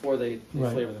 but before they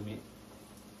right. flavor the meat.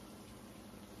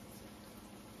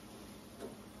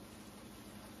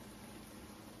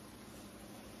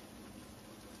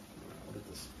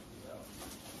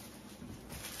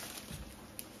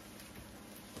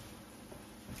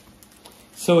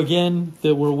 So again,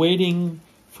 we're waiting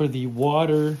for the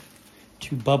water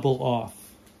to bubble off.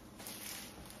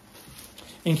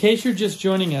 In case you're just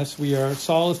joining us,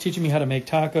 Saul is teaching me how to make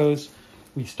tacos.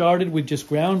 We started with just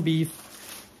ground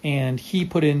beef, and he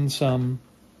put in some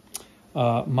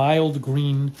mild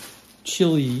green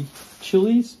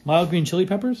mild green chili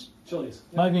peppers? Chilies.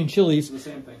 Yeah. Mild green chilies. It's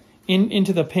the same thing.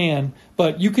 Into the pan,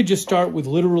 but you could just start with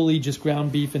literally just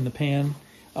ground beef in the pan.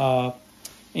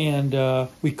 And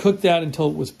we cooked that until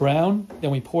it was brown.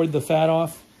 Then we poured the fat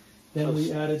off. Then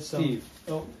we added some. Steve,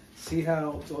 see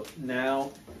how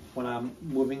now when I'm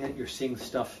moving it, you're seeing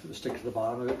stuff stick to the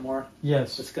bottom a bit more?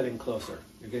 Yes. It's getting closer.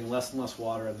 You're getting less and less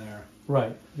water in there.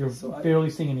 Right. You're barely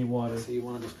seeing any water. So you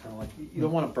want to just kind of like, you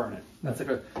don't want to burn it. That's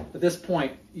at this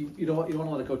point, you don't want to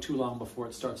let it go too long before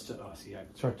it starts to,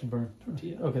 start to burn.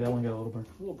 Tortilla. Okay, that one got a little burn.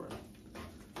 A little burn.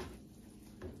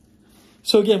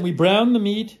 So again, we browned the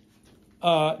meat.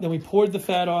 Then we poured the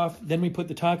fat off. Then we put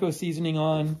the taco seasoning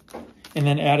on, and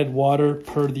then added water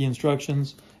per the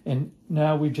instructions. And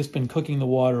now we've just been cooking the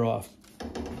water off.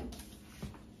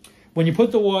 When you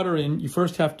put the water in, you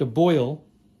first have to boil.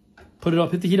 Put it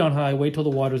up, hit the heat on high, wait till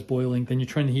the water's boiling. Then you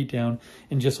turn the heat down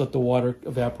and just let the water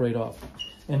evaporate off.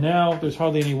 And now there's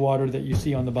hardly any water that you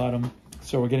see on the bottom.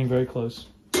 So we're getting very close.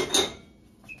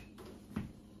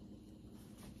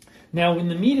 Now, when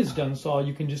the meat is done, Saul,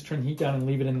 you can just turn the heat down and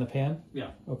leave it in the pan?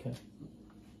 Yeah. Okay.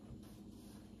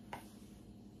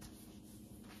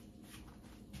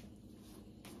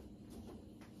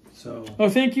 So. Oh,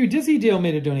 thank you. Dizzy Dale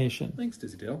made a donation. Thanks,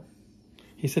 Dizzy Dale.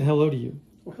 He said hello to you.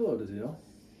 Well, hello, Dizzy Dale.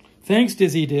 Thanks,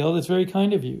 Dizzy Dale. That's very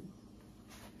kind of you.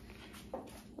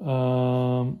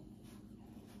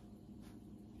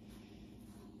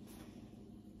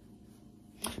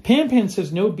 Pan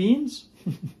says no beans.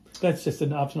 That's just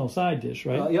an optional side dish,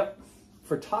 right? Yep.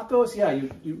 For tacos, yeah.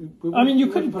 You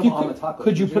could put them on the tacos.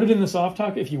 Could you put it in the soft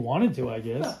taco if you wanted to? I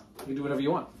guess. Yeah. You can do whatever you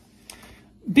want.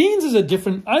 Beans is a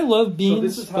different. I love beans. So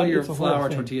this is how your flour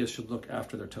tortillas should look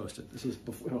after they're toasted. This is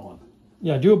before. Hold on.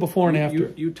 Yeah, do it before and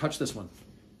after. You touch this one.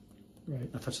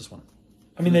 Right. Now touch this one.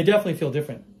 I mean, they definitely feel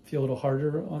different. Feel a little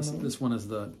harder on them. This one is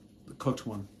the cooked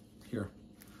one. Here,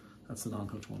 that's the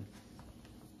non-cooked one.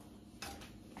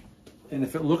 And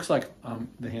if it looks like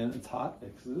the hand, it's hot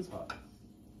because it is hot.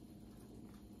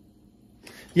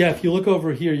 Yeah, if you look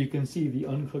over here, you can see the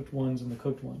uncooked ones and the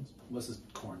cooked ones. This is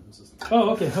corn. This is.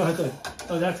 Oh, okay.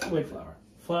 Oh, that's flour.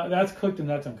 That's cooked and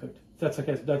that's uncooked. That's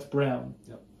okay. So that's brown.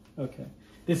 Yep. Okay.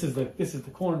 This is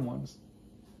the corn ones.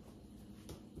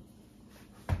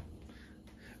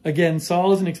 Again,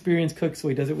 Saul is an experienced cook, so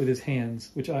he does it with his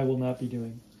hands, which I will not be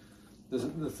doing.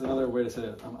 That's another way to say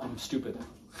it. I'm stupid.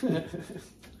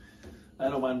 I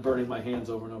don't mind burning my hands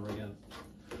over and over again.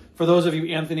 For those of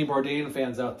you Anthony Bourdain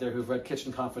fans out there who've read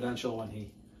Kitchen Confidential when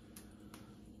he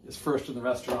is first in the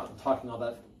restaurant and talking all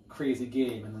that crazy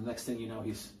game, and the next thing you know,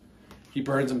 he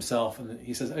burns himself, and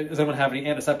he says, "Does anyone have any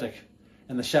antiseptic?"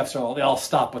 And the chefs they all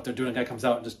stop what they're doing. The guy comes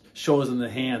out and just shows them the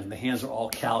hands, and the hands are all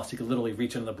calloused. You can literally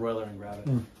reach into the broiler and grab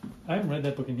it. I haven't read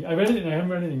that book I read it, and I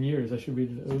haven't read it in years. I should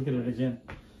read it. Look at it again.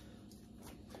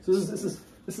 So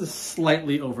this is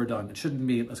slightly overdone. It shouldn't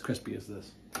be as crispy as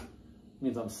this. It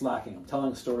means I'm slacking. I'm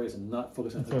telling stories and not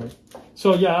focusing on the right.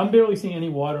 So yeah, I'm barely seeing any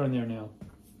water in there now.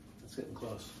 It's getting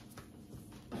close.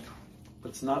 But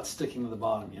it's not sticking to the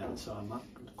bottom yet, so I'm not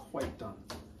quite done.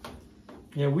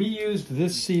 Yeah, we used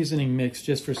this seasoning mix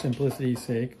just for simplicity's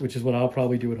sake, which is what I'll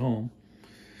probably do at home.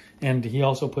 And he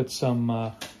also put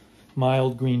some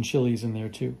mild green chilies in there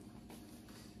too.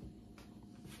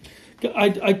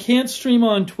 I can't stream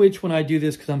on Twitch when I do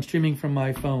this because I'm streaming from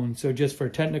my phone. So just for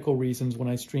technical reasons, when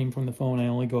I stream from the phone, I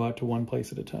only go out to one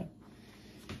place at a time.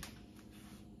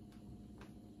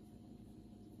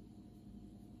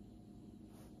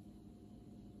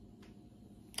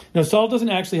 No, Saul doesn't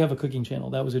actually have a cooking channel.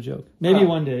 That was a joke. Maybe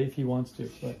one day if he wants to.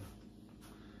 But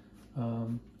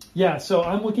yeah, so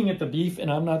I'm looking at the beef,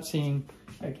 and I'm not seeing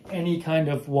like any kind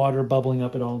of water bubbling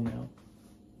up at all now.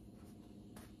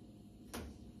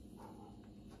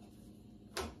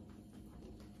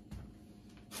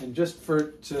 And just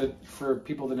for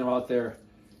people to know out there,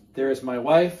 there is my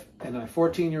wife and a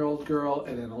 14-year-old girl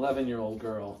and an 11-year-old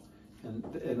girl, and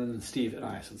then Steve and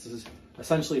I. So this is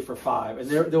essentially for 5, and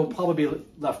there will probably be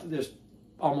left. There's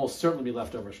almost certainly be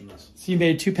leftovers from this. So you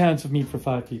made 2 pounds of meat for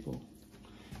 5 people,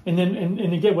 and then and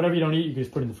again, whatever you don't eat, you can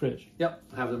just put in the fridge. Yep,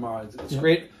 have them tomorrow. It's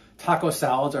great. Taco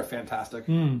salads are fantastic.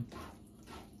 I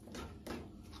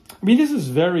mean, this is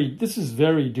very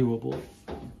doable.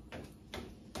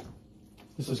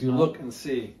 So if you look and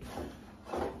see,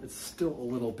 it's still a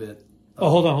little bit. Oh,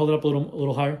 hold on, hold it up a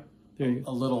little higher. There you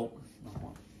go. A little.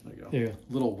 There you go. There you go.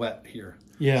 A little wet here.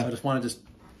 Yeah. So I just want to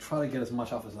try to get as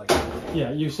much off as I can.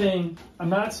 Yeah, you're saying I'm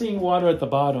not seeing water at the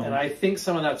bottom. And I think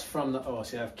some of that's from the. Oh,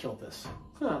 see, I've killed this.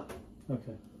 Huh.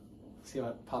 Okay. See how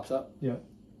it pops up? Yeah.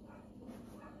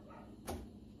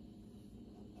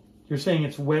 You're saying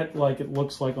it's wet, like it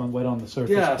looks like wet on the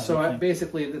surface. Yeah. So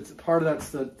basically, it's part of that's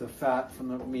the fat from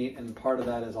the meat, and part of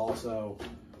that is also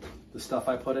the stuff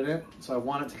I put in it. So I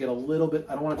want it to get a little bit.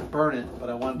 I don't want it to burn it, but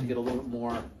I want it to get a little bit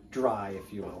more dry,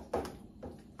 if you will.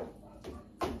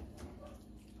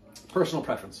 Personal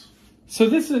preference. So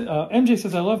this is MJ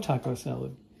says I love taco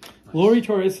salad. Nice. Lori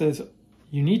Torres says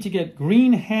you need to get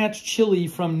green hatch chili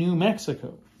from New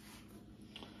Mexico.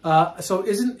 So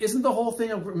isn't the whole thing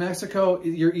of Mexico?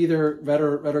 You're either red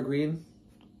or green.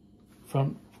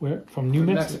 From where? From New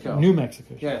Mexico. New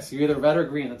Mexico. Yes, you're either red or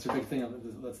green. That's a big thing.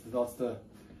 That's the.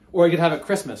 Or you could have it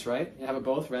Christmas, right? You have it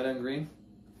both, red and green.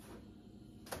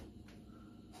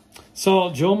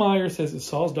 So Joe Meyer says, is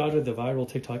Saul's daughter the viral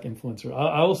TikTok influencer?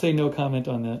 I will say no comment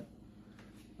on that.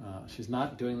 She's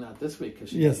not doing that this week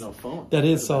because she yes, has no phone. That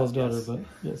is Saul's daughter, yes. But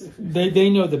yes, they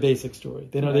know the basic story.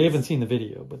 They know nice. They haven't seen the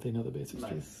video, but they know the basic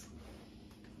story. Nice.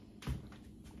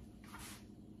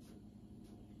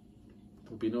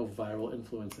 There'll be no viral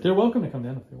influencing. They're welcome to come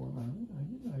down if they want.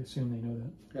 I assume they know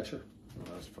that. Yeah, sure.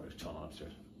 Well, I was probably chilling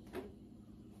upstairs.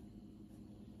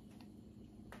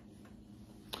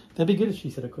 That'd be good if she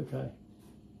said a quick hi.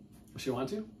 Does she want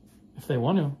to? If they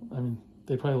want to. I mean,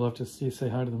 they'd probably love to say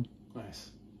hi to them.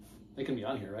 Nice. They can be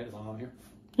on here, right? As long as I'm here?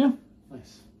 Yeah.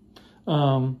 Nice.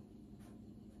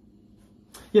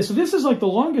 Yeah, so this is like the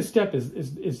longest step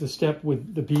is the step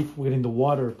with the beef getting the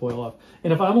water boil off.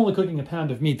 And if I'm only cooking a pound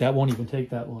of meat, that won't even take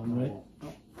that long, right?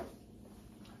 No.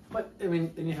 But, I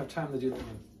mean, then you have time to do that.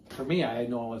 For me, I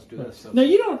know I want to do this. So. Now,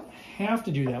 you don't have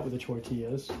to do that with the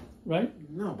tortillas, right?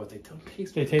 No, but they don't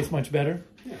taste They taste much better?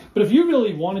 Yeah. But if you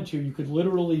really wanted to, you could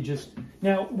literally just...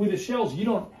 Now, with the shells, you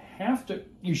don't have to...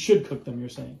 You should cook them, you're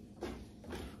saying.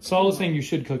 Saul is saying you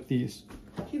should cook these.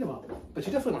 Heat them up. But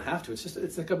you definitely don't have to.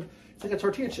 It's like a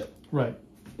tortilla chip. Right.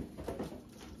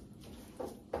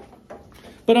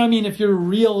 But I mean, if you're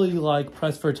really like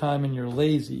pressed for time and you're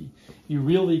lazy, you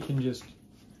really can just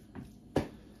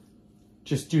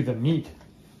do the meat.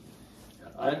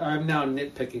 I'm now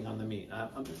nitpicking on the meat.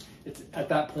 It's at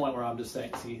that point where I'm just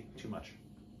saying, see, too much.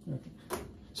 Okay.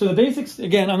 So the basics,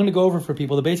 again, I'm going to go over for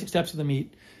people, the basic steps of the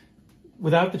meat.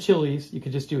 Without the chilies, you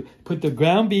could just put the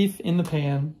ground beef in the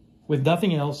pan with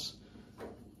nothing else.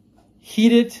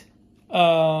 Heat it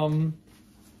till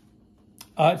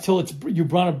you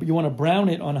want to brown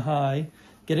it on high.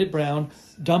 Get it brown.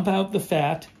 Dump out the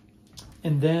fat,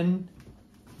 and then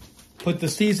put the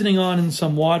seasoning on in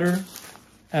some water,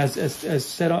 as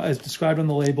described on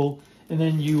the label, and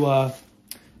then you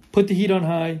put the heat on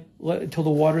high until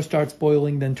the water starts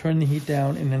boiling. Then turn the heat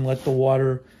down, and then let the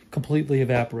water completely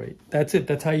evaporate. That's it.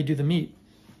 That's how you do the meat,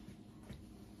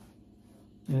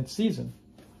 and it's seasoned.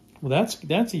 Well,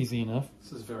 that's easy enough.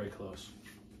 This is very close.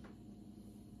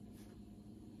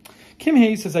 Kim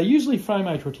Hayes says, I usually fry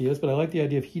my tortillas, but I like the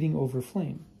idea of heating over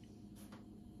flame.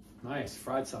 Nice.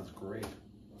 Fried sounds great.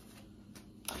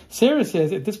 Sarah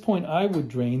says, at this point, I would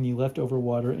drain the leftover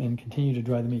water and continue to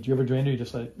dry the meat. Do you ever drain it or you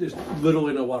just like... There's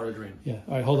literally no water to drain. Yeah.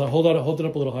 All right, hold it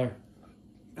up a little higher.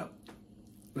 No.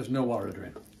 There's no water to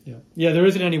drain. Yeah. Yeah, there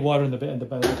isn't any water at the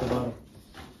bottom.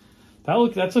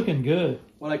 That's looking good.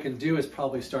 What I can do is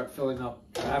probably start filling up,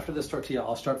 after this tortilla,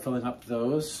 I'll start filling up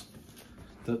those,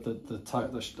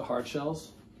 the hard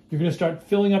shells. You're going to start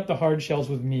filling up the hard shells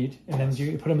with meat, and then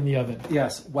you put them in the oven.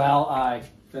 Yes, while I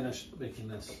finish making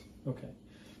this. Okay.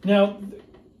 Now,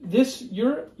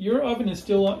 your oven is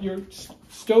still on, your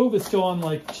stove is still on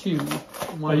like 2.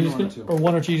 One or 2. Or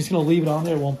 1 or 2. You're just going to leave it on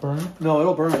there, it won't burn? No,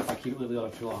 it'll burn if I keep it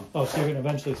on too long. Oh, so you're going to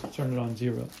eventually turn it on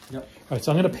 0. Yep. All right,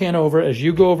 so I'm going to pan over as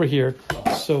you go over here.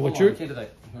 So what you're...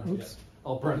 Oops.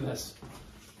 I'll burn this.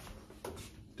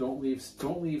 Don't leave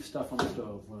stuff on the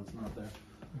stove when it's not there.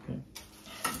 Okay.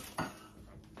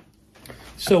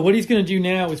 So what he's going to do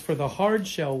now is for the hard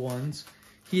shell ones,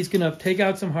 he's going to take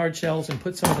out some hard shells and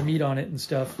put some of the meat on it and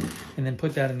stuff, and then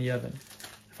put that in the oven,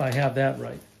 if I have that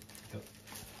right. Yep.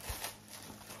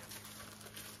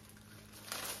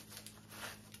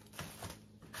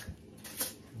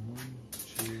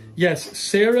 Yes,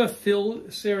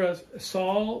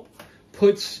 Saul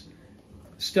puts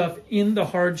stuff in the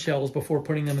hard shells before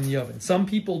putting them in the oven. Some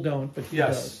people don't, but he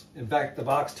does. In fact, the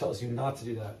box tells you not to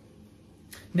do that.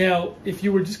 Now, if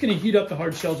you were just going to heat up the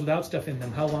hard shells without stuff in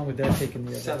them, how long would that take in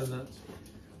the oven? 7 minutes.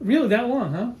 Really, that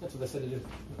long, huh? That's what they said to do.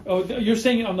 Oh, you're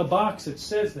saying on the box it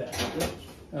says that.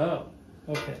 Oh,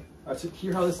 okay. All right, so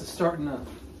hear how this is starting to...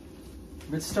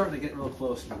 It's starting to get real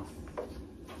close now.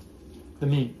 The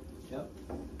meat. Yep.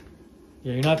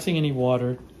 Yeah, you're not seeing any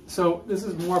water. So this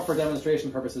is more for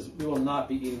demonstration purposes. We will not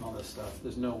be eating all this stuff.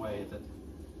 There's no way that...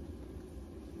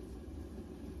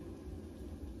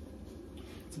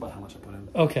 It's about how much I put in.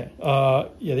 Okay.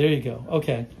 Yeah, there you go.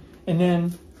 Okay. And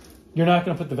then you're not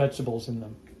going to put the vegetables in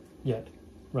them yet,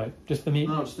 right? Just the meat?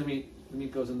 No, just the meat. The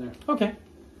meat goes in there. Okay.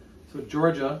 So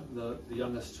Georgia, the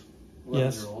youngest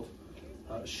 11-year-old,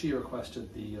 she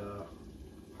requested the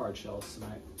hard shells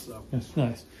tonight. So that's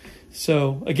nice.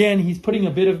 So again, he's putting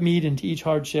a bit of meat into each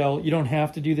hard shell. You don't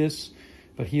have to do this,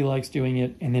 but he likes doing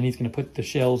it. And then he's going to put the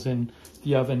shells in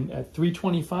the oven at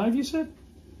 325, you said?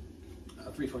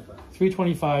 325.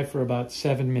 325 for about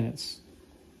 7 minutes.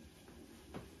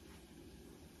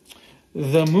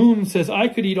 The Moon says, I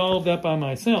could eat all of that by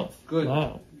myself. Good.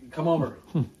 Wow. Come over.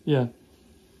 Yeah.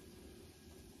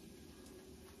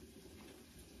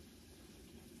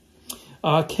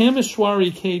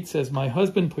 Kameshwari Kate says, my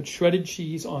husband put shredded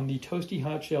cheese on the toasty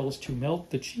hot shells to melt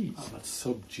the cheese. Oh, that's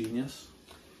so genius.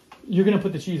 You're going to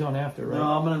put the cheese on after, right? No,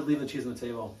 I'm going to leave the cheese on the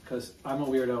table because I'm a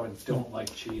weirdo and don't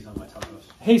like cheese on my tacos.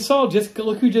 Hey, Saul, just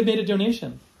look who just made a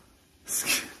donation.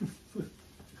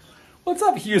 What's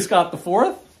up, Hugh Scott the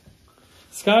Fourth?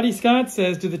 Scotty Scott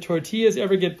says, do the tortillas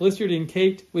ever get blistered and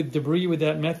caked with debris with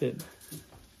that method?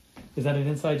 Is that an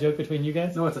inside joke between you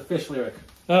guys? No, it's a Fish lyric.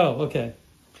 Oh, okay.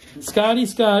 Scotty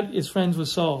Scott is friends with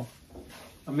Saul.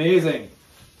 Amazing.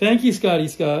 Thank you, Scotty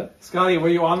Scott. Scotty, were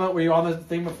you on the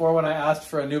thing before when I asked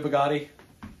for a new Bugatti?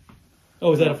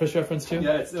 Oh, is that a Fish reference too?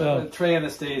 Yeah, it's Trey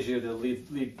Anastasio, the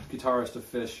lead guitarist of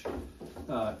Fish.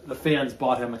 The fans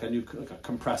bought him like a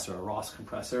compressor, a Ross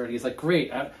compressor, and he's like,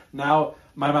 "Great! Now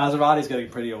my Maserati's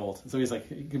getting pretty old." So he's like,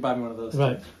 "You can buy me one of those."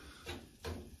 Right.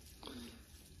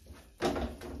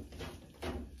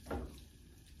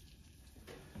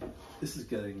 This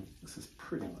is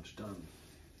pretty much done.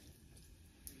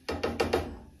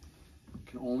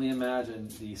 Can only imagine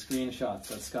the screenshots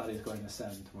that Scotty's going to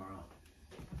send tomorrow.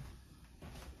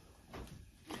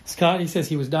 Scott, he says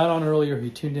he was not on earlier. He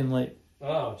tuned in late.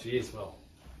 Oh, jeez, well.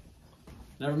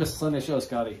 Never miss a Sunday show,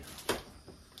 Scotty.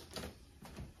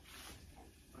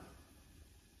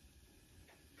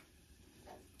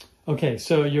 Okay,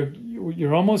 so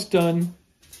you're almost done.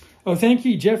 Oh, thank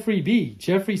you, Jeffrey B.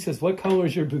 Jeffrey says, what color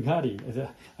is your Bugatti?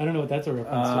 I don't know what that's a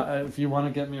reference to. If you want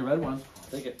to get me a red one, I'll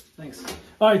take it. Thanks.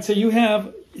 All right, so you're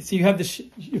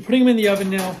putting them in the oven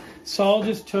now. Saul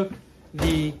just took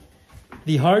the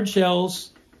hard shells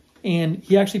and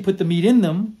he actually put the meat in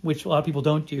them, which a lot of people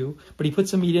don't do, but he put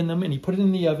some meat in them and he put it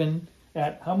in the oven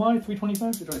at how much?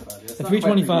 325? 325, yes. At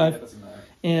 325.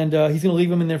 And he's going to leave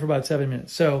them in there for about 7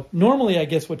 minutes. So normally, I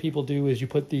guess what people do is you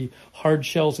put the hard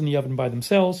shells in the oven by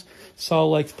themselves. Saul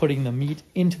likes putting the meat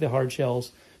into the hard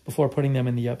shells before putting them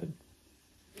in the oven.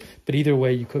 But either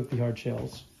way, you cook the hard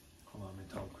shells. Hold on, let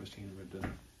me tell Christine we're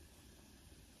done.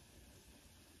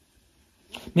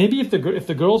 Maybe if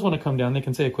the girls want to come down, they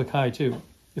can say a quick hi too.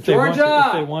 If they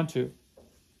want to.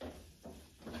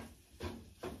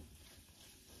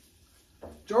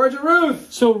 Georgia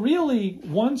Ruth! So really,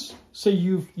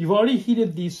 you've already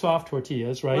heated these soft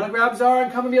tortillas, right? Want to grab Zara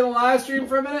and come and be on the live stream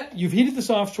for a minute? You've heated the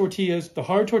soft tortillas. The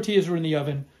hard tortillas are in the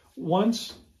oven.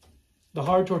 Once the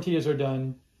hard tortillas are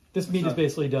done, this meat is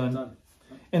basically done.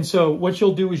 And so what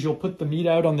you'll do is you'll put the meat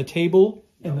out on the table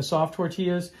in the soft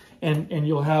tortillas, and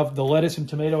you'll have the lettuce and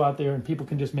tomato out there, and people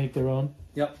can just make their own?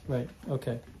 Yep. Right,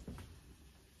 okay.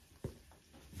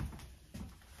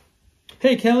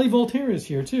 Hey, Callie Voltaire is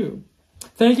here too.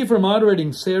 Thank you for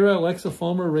moderating, Sarah, Alexa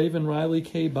Fulmer, Raven, Riley,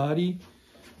 Kay, Body.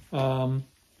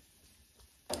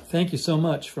 Thank you so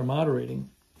much for moderating.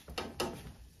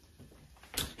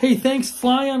 Hey, thanks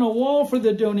Fly on a Wall for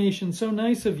the donation. So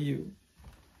nice of you.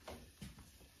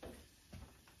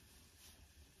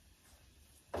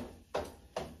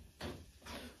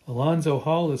 Alonzo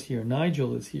Hall is here.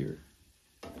 Nigel is here.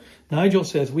 Nigel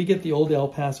says, we get the old El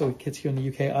Paso kits here in the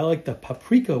UK. I like the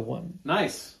paprika one.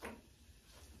 Nice.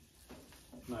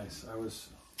 Nice. I was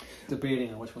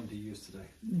debating on which one to use today.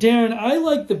 Darren, I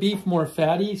like the beef more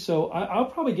fatty, so I'll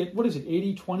probably get, what is it,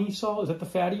 80-20 salt? Is that the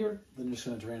fattier? Then you're just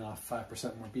going to drain off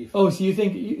 5% more beef. Oh, so you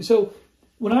think, so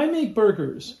when I make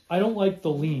burgers, I don't like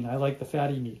the lean. I like the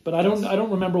fatty meat. But I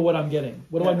don't remember what I'm getting.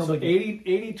 What do I normally get?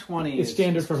 80-20 is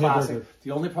standard for hamburger.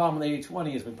 The only problem with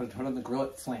 80-20 is when you put it on the grill,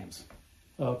 it flames.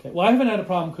 Okay. Well, I haven't had a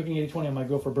problem cooking 80-20 on my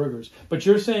grill for burgers. But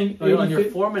you're saying... No, on your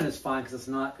foreman is fine because it's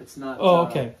not... Oh,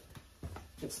 okay.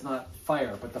 It's not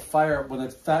fire, but the fire, when the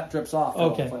fat drips off,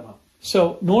 okay. It'll flame up.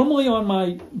 So normally on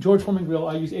my George Foreman grill,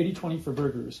 I use 80-20 for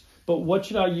burgers. But what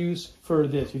should I use for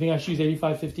this? You think I should use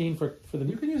 85-15 for the...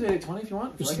 You can use 80-20 if you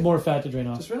want. Just more fat to drain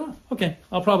off. Just drain off. Okay.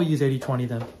 I'll probably use 80-20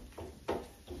 then.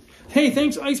 Hey,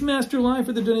 thanks Ice Master Live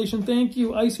for the donation. Thank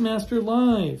you, Ice Master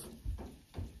Live.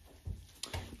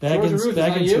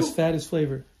 Baggins says fat is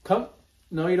flavor. Come.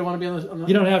 No, you don't want to be on the...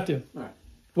 You don't have to. All right.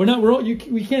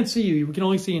 We can't see you. We can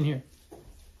only see in here.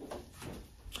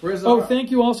 Where's the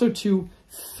thank you also to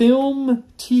Film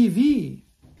TV.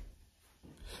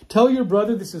 Tell your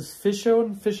brother this is Fish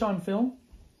on Film.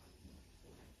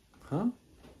 Huh?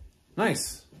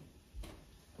 Nice.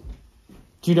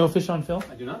 Do you know Fish on Film?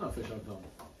 I do not know Fish on Film.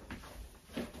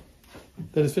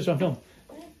 That is Fish on Film.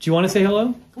 Do you want to say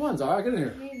hello? Come on, Zara, get in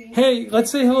here. Maybe. Hey,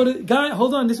 let's say hello to... Guy,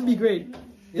 hold on. This would be great.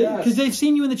 Yes. Because they've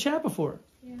seen you in the chat before.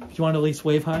 Yeah. Do you want to at least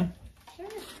wave hi? Sure.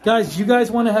 Guys, do you guys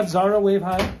want to have Zara wave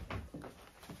hi?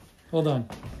 Hold on.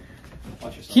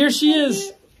 Watch yourself. Here she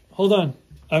is. Hold on.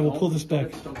 I will pull this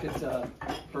back. Don't get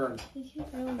burned. You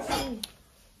can't really see.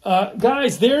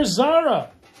 Guys, there's Zara.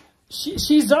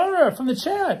 She's Zara from the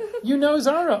chat. You know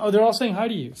Zara. Oh, they're all saying hi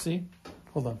to you. See?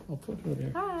 Hold on. I'll put her over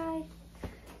here. Hi.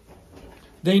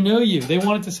 They know you. They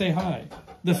wanted to say hi.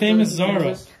 The famous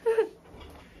Zara.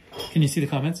 Can you see the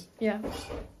comments? Yeah.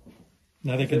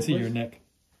 Now they can see your neck.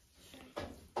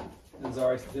 And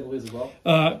Zara as well.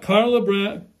 Carla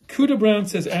Brown, Kuda Brown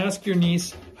says, ask your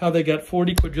niece how they got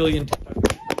 40 quadrillion. Zara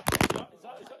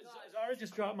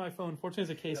just dropped my phone. Fortunately,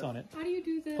 there's a case on it. How do you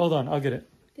do this? Hold on. I'll get it.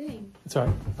 Dang. It's all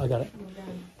right. I got it.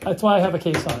 That's why I have a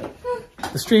case on it.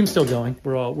 The stream's still going.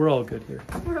 We're all good here.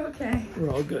 We're okay.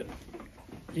 We're all good.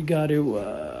 You got to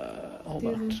hold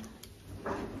on.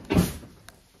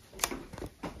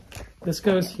 This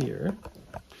goes here.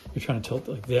 You're trying to tilt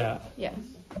it like that. Yeah.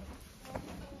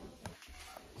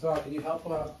 Zara, can you help?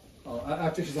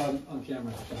 After she's on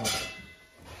camera, I can help.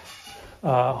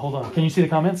 Hold on. Can you see the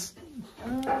comments?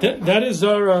 That is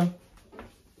Zara.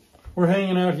 We're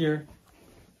hanging out here.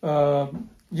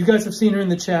 You guys have seen her in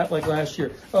the chat like last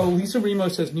year. Oh, Lisa Remo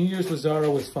says New Year's with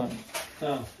Zara was fun.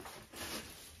 Oh.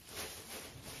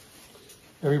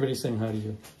 Everybody's saying hi to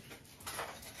you.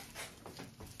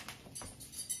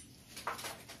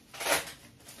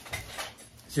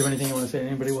 Do you have anything you want to say to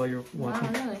anybody while you're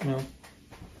watching? Not really. No?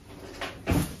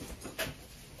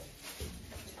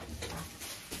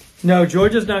 No,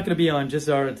 Georgia's not going to be on, just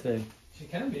Zara today. She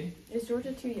can be. Is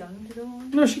Georgia too young to go on?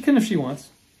 No, she can if she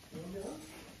wants.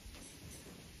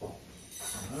 All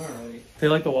right. They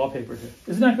like the wallpaper here.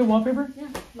 Isn't that good wallpaper? Yeah.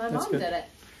 My That's mom good. did it.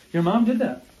 Your mom did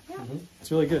that? Yeah. Mm-hmm. It's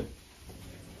really good.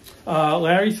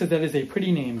 Larry said that is a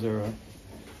pretty name, Zara.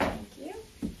 Thank you.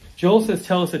 Joel says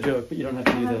tell us a joke, but you don't have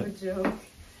to I do have a that. joke.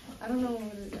 I don't know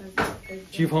what it is.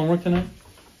 Do you have homework tonight?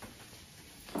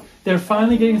 They're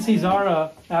finally getting to see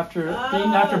Zara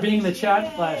after being in the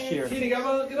chat last year. Katie, get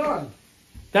on.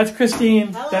 That's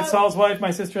Christine. Hello. That's Saul's wife,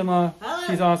 my sister-in-law. Hello.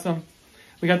 She's awesome.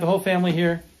 We got the whole family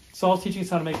here. Saul's teaching us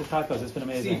how to make the tacos. It's been See,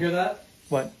 you amazing. hear that?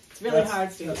 What? It's really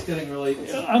hard to. That's getting really...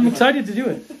 I'm excited to do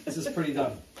it. This is pretty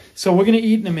done. So we're going to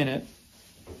eat in a minute.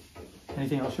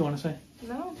 Anything else you want to say?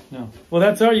 No. No. Well,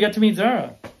 that's Zara. You got to meet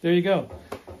Zara. There you go.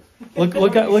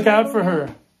 Look out for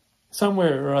her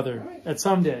somewhere or other at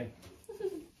some day.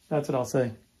 That's what I'll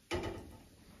say.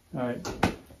 All right.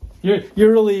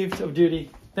 You're relieved of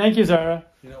duty. Thank you, Zara.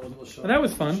 You know, we'll show, Well, that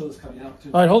was fun. Show this coming out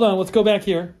too. All right, hold on. Let's go back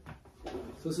here.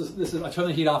 So this is. I turn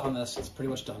the heat off on this. It's pretty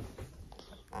much done.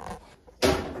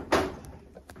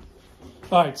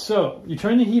 All right, so you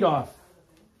turn the heat off.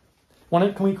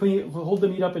 Can we hold the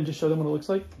meat up and just show them what it looks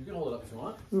like? You can hold it up if you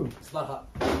want. Ooh. It's not hot.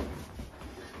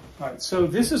 All right, so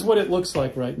this is what it looks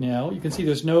like right now. You can see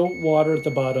there's no water at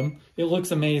the bottom. It looks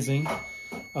amazing.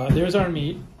 There's our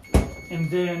meat.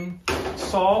 And then,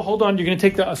 Saul, hold on. You're going to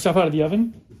take the stuff out of the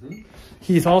oven?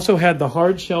 He's also had the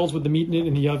hard shells with the meat in it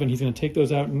in the oven. He's going to take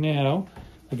those out now.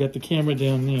 I got the camera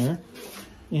down there.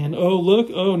 And oh, look.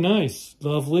 Oh, nice.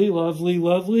 Lovely, lovely,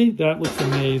 lovely. That looks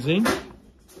amazing.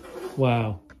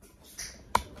 Wow.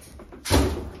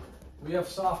 We have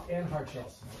soft and hard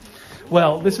shells.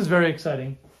 Well, this is very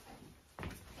exciting.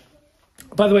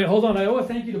 By the way, hold on. I owe a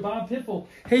thank you to Bob Piffle.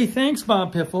 Hey, thanks,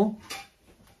 Bob Piffle.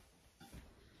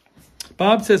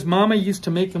 Bob says, Mama used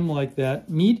to make them like that.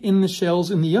 Meat in the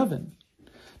shells in the oven.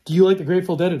 Do you like the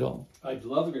Grateful Dead at all? I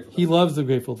love the Grateful Dead. He loves the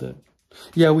Grateful Dead.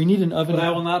 Yeah, we need an oven. But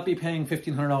I will not be paying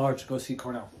 $1,500 to go see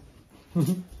Cornell.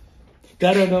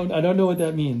 That I don't know what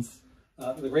that means.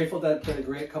 The Grateful Dead played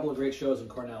a couple of great shows in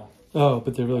Cornell. Oh,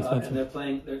 but they're really expensive. And they're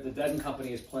playing. The Dead and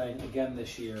Company is playing again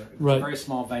this year. It's right. a very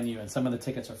small venue, and some of the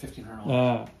tickets are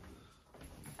 $1,500.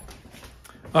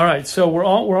 All right, so we're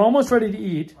almost ready to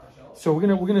eat. So we're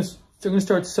gonna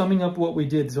start summing up what we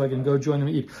did, so I can go join them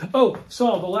and eat. Oh,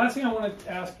 Saul, the last thing I want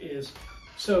to ask is,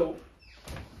 so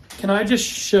can I just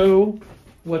show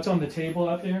what's on the table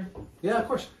out there? Yeah, of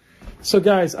course. So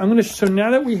guys, so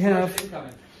now that we have,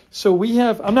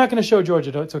 I'm not going to show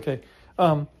Georgia, though, it's okay.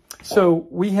 So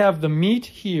we have the meat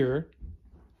here.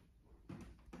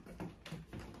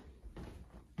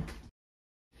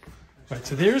 Right,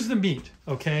 so there's the meat,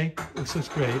 okay? This looks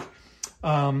great.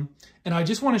 And I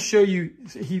just want to show you,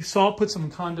 Saul put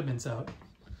some condiments out.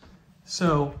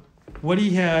 So what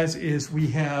he has is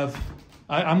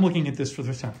I'm looking at this for the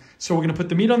first time. So we're going to put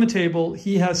the meat on the table.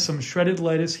 He has some shredded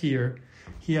lettuce here.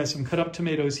 He has some cut up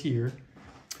tomatoes here.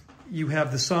 You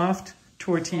have the soft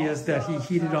tortillas that he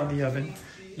heated on the oven.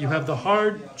 You have the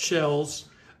hard shells,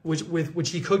 which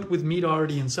he cooked with meat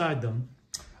already inside them.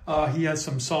 He has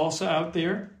some salsa out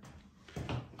there.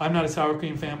 I'm not a sour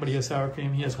cream fan, but he has sour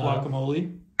cream. He has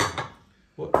guacamole.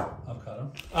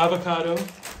 Avocado,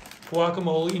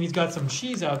 guacamole, and he's got some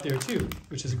cheese out there too,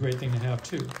 which is a great thing to have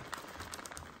too.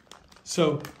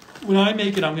 So when I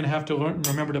make it, I'm going to have to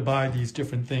remember to buy these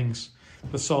different things.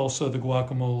 The salsa, the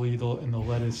guacamole, and the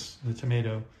lettuce, the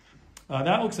tomato.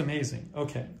 That looks amazing.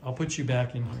 Okay, I'll put you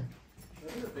back in here. Should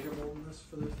I get a bigger bowl than this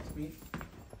for this meat?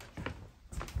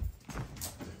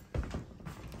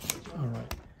 All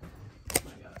right.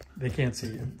 They can't see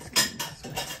you.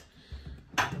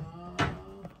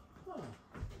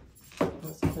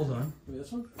 Hold on.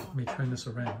 This one? Let me turn this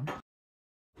around.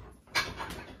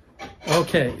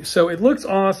 Okay, so it looks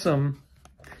awesome.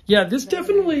 Yeah, this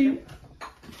definitely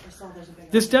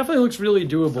looks really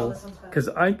doable because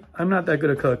I'm not that good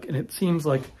a cook, and it seems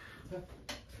like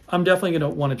I'm definitely going to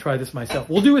want to try this myself.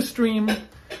 We'll do a stream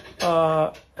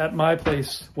at my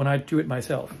place when I do it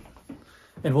myself,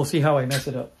 and we'll see how I mess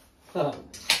it up.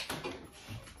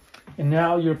 And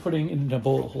now you're putting it in a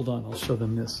bowl. Hold on, I'll show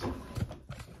them this.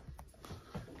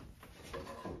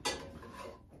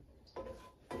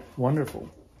 Wonderful.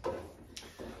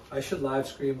 I should live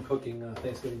stream cooking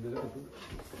Thanksgiving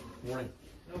morning.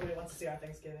 Nobody wants to see our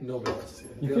Thanksgiving. Nobody wants to see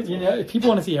it. You know, people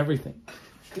want to see everything.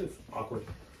 It's awkward.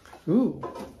 Ooh,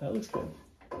 that looks good.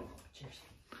 Cheers.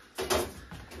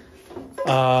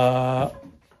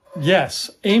 Yes,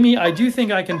 Amy, I do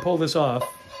think I can pull this off.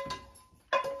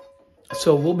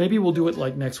 So maybe we'll do it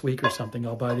like next week or something.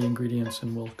 I'll buy the ingredients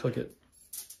and we'll cook it.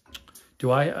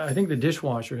 I think the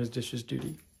dishwasher has dishes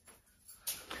duty.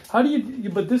 How do you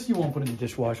but this you won't put in the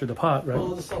dishwasher, the pot, right?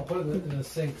 Well, I'll put it in the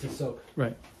sink to soak.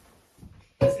 Right.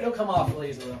 It'll come off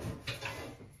really easily.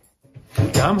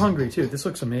 Yeah, I'm hungry too. This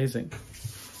looks amazing.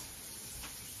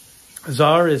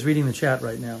 Zara is reading the chat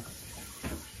right now.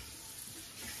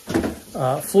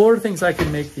 Flora thinks I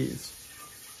can make these.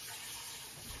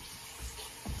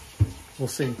 We'll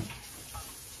see. Do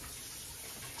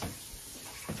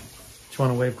you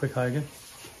want to wave quick hi again?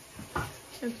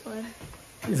 It's fine.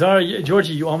 Zara,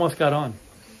 Georgie, you almost got on. Do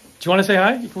you want to say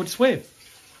hi? You can just wave.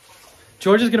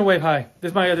 Georgia's going to wave hi. This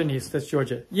is my other niece. That's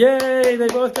Georgia. Yay! They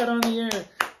both got on the air.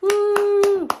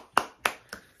 Woo!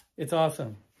 It's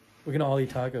awesome. We're going to all eat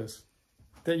tacos.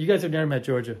 You guys have never met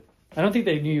Georgia. I don't think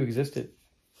they knew you existed.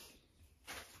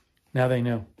 Now they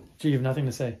know. Gee, you have nothing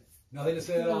to say. Nothing to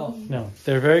say at all. No,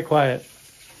 they're very quiet.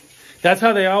 That's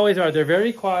how they always are. They're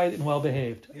very quiet and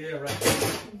well-behaved. Yeah,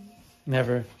 right.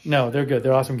 Never. No, they're good.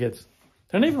 They're awesome kids.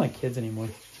 They're not even like kids anymore.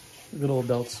 They're good old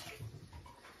adults.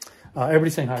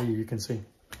 Everybody's saying hi to you. You can see.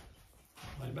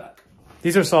 My back.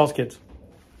 These are Saul's kids.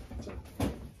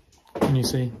 Can you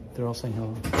see? They're all saying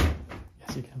hello.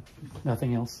 Yes, you can.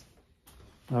 Nothing else.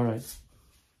 All right.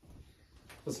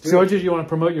 Georgia, do you want to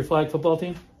promote your flag football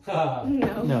team?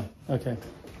 No. No. Okay.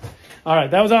 All right.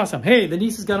 That was awesome. Hey, the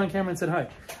nieces got on camera and said hi.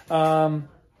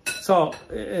 Saul,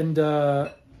 and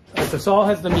so Saul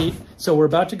has the meat. So we're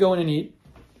about to go in and eat.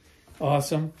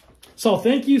 Awesome. Saul,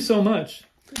 thank you so much.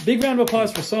 Big round of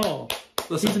applause for Saul.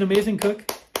 Listen. He's an amazing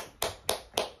cook.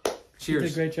 Cheers. He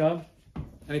did a great job.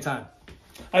 Anytime.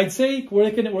 I'd say,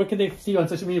 where can they see you on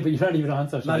social media, but you're not even on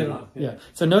social media. Not even on. Yeah.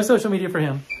 So no social media for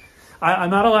him.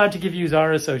 I'm not allowed to give you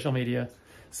Zara's social media.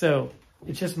 So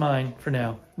it's just mine for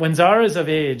now. When Zara's of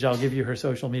age, I'll give you her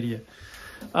social media.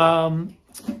 And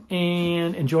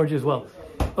Georgia as well.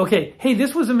 Okay. Hey,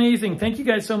 this was amazing. Thank you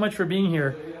guys so much for being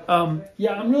here.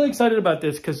 Yeah, I'm really excited about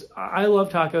this because I love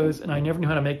tacos and I never knew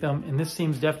how to make them. And this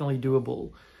seems definitely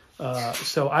doable.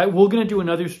 So we're going to do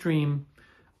another stream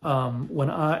when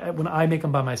I make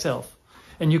them by myself.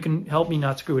 And you can help me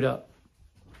not screw it up.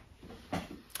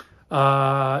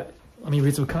 Let me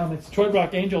read some comments. Troy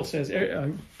Rock Angel says,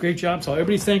 great job, Saul.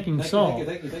 Everybody's thanking Saul.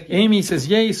 Thank you. Amy says,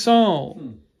 yay,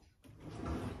 Saul.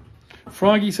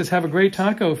 Froggy says, have a great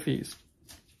taco feast.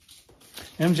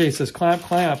 MJ says, clap,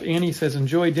 clap. Annie says,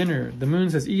 enjoy dinner. The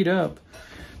Moon says, eat up.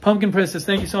 Pumpkin Press says,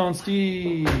 thank you, Saul and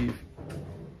Steve.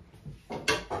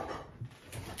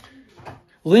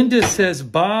 Linda says,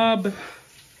 Bob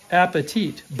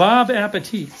Appetit. Bob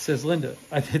Appetit, says Linda.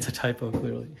 I think it's a typo,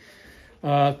 clearly.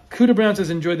 Kuda Brown says,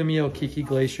 enjoy the meal. Kiki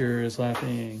Glacier is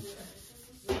laughing.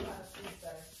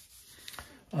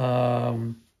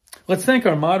 Let's thank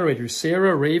our moderators,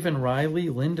 Sarah, Raven, Riley,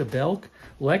 Linda Belk,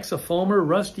 Lexa Fulmer,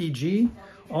 Rusty G,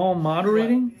 all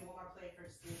moderating.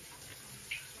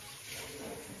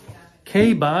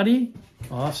 K Body,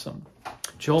 awesome.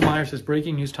 Joel Meyer says,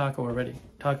 breaking news, tacos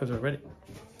are ready.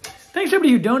 Thanks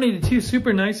everybody who donated too,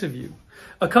 super nice of you.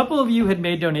 A couple of you had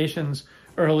made donations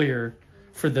earlier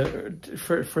on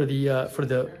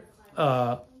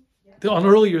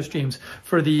earlier streams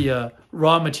for the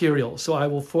raw material. So I'm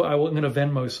going to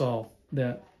Venmo Saul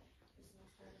that.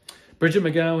 Bridget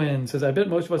McGowan says, I bet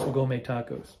most of us will go make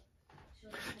tacos.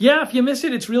 Yeah, if you missed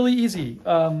it, it's really easy.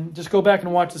 Just go back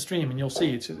and watch the stream and you'll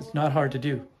see it's not hard to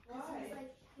do.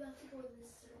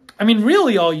 I mean,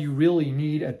 really, all you really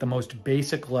need at the most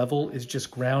basic level is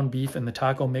just ground beef and the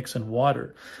taco mix and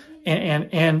water.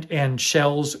 And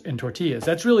shells and tortillas.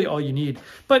 That's really all you need.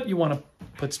 But you want to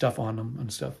put stuff on them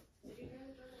and stuff.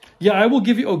 Yeah, I will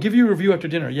give you a review after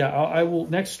dinner. Yeah, I will.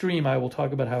 Next stream, I will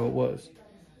talk about how it was.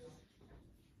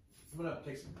 I'm gonna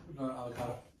take some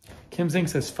avocado. Kim Zink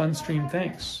says, fun stream,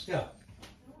 thanks. Yeah.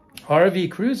 RV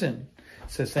Cruisin'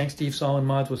 says, thanks, Steve, Saul, and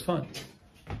Mods was fun.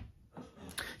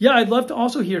 Yeah, I'd love to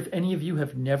also hear if any of you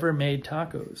have never made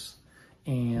tacos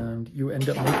and you end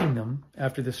up making them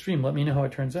after the stream. Let me know how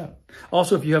it turns out.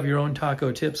 Also, if you have your own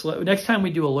taco tips, next time we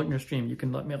do a Lookner stream, you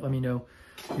can let me know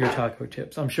your taco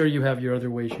tips. I'm sure you have your other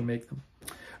ways you make them.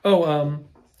 Oh,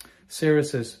 Sarah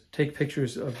says, take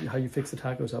pictures of how you fix the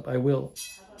tacos up. I will.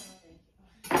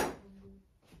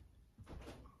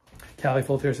 Callie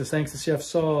Foltaire says, thanks to Chef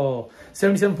Saul.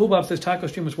 77 Pool Bob says, taco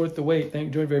stream was worth the wait.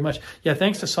 Enjoyed very much. Yeah,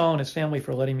 thanks to Saul and his family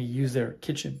for letting me use their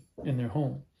kitchen in their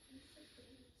home.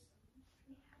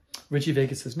 Richie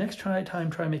Vegas says, next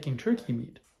time try making turkey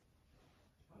meat.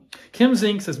 Kim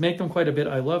Zink says, make them quite a bit.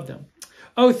 I love them.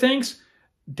 Oh, thanks,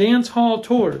 Dance Hall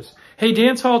Tours. Hey,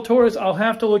 Dance Hall Tours, I'll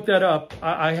have to look that up.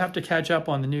 I have to catch up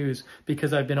on the news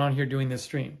because I've been on here doing this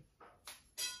stream.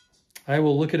 I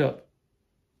will look it up.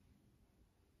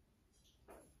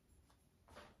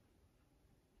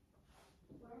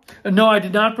 No, I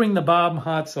did not bring the Bob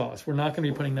hot sauce. We're not going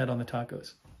to be putting that on the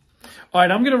tacos. All right,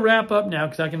 I'm going to wrap up now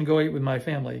because I can go eat with my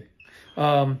family.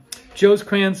 Joe's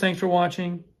Crayons, thanks for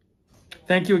watching.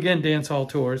 Thank you again, Dance Hall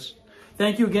Tours.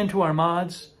 Thank you again to our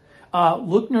mods.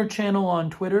 Lookner channel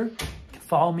on Twitter.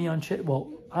 Follow me on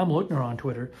well, I'm Lookner on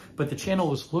Twitter, but the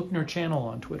channel is Lookner channel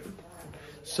on Twitter.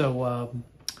 So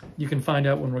you can find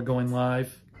out when we're going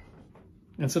live.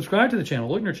 And subscribe to the channel,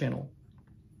 Lookner channel.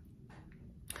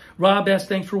 Rob S.,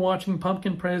 thanks for watching.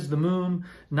 Pumpkin Prez, The Moon,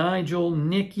 Nigel,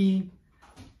 Nikki,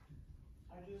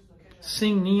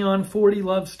 Sing Neon 40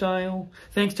 Love Style.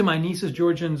 Thanks to my nieces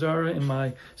Georgia and Zara and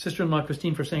my sister-in-law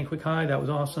Christine for saying quick hi. That was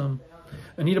awesome.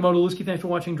 Anita Modaluski, thanks for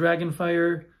watching.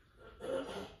 Dragonfire,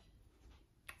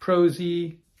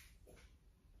 Prosy,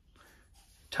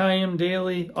 Tyam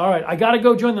Daily. All right, I got to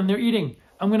go join them. They're eating.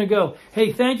 I'm going to go.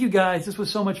 Hey, thank you guys. This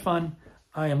was so much fun.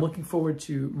 I am looking forward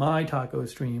to my taco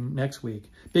stream next week.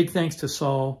 Big thanks to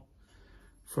Saul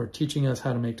for teaching us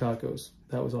how to make tacos.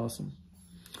 That was awesome.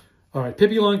 All right,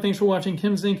 Pippi Long, thanks for watching.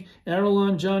 Kim Zink,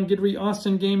 Aralon, John Gidry,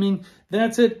 Austin Gaming.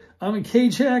 That's it. I'm in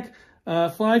K-Jack,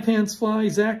 Fly Pants Fly,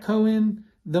 Zach Cohen,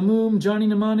 The Moom, Johnny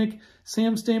Mnemonic,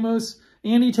 Sam Stamos,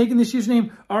 Andy taking this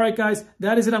username. All right, guys,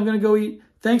 that is it. I'm going to go eat.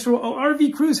 Thanks for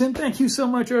RV Cruisin'. Thank you so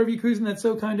much, RV Cruisin'. That's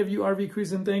so kind of you, RV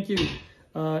Cruisin'. Thank you.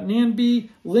 Nan B,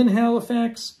 Lynn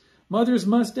Halifax, Mother's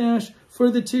Mustache, For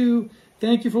the Two.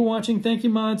 Thank you for watching. Thank you,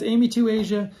 mods. Amy 2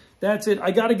 Asia. That's it.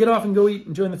 I got to get off and go eat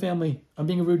and join the family. I'm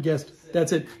being a rude guest.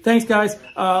 That's it. Thanks, guys.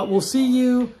 We'll see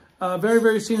you very,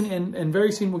 very soon. And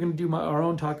very soon we're going to do our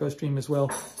own taco stream as well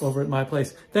over at my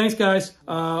place. Thanks, guys.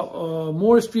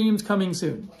 More streams coming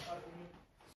soon.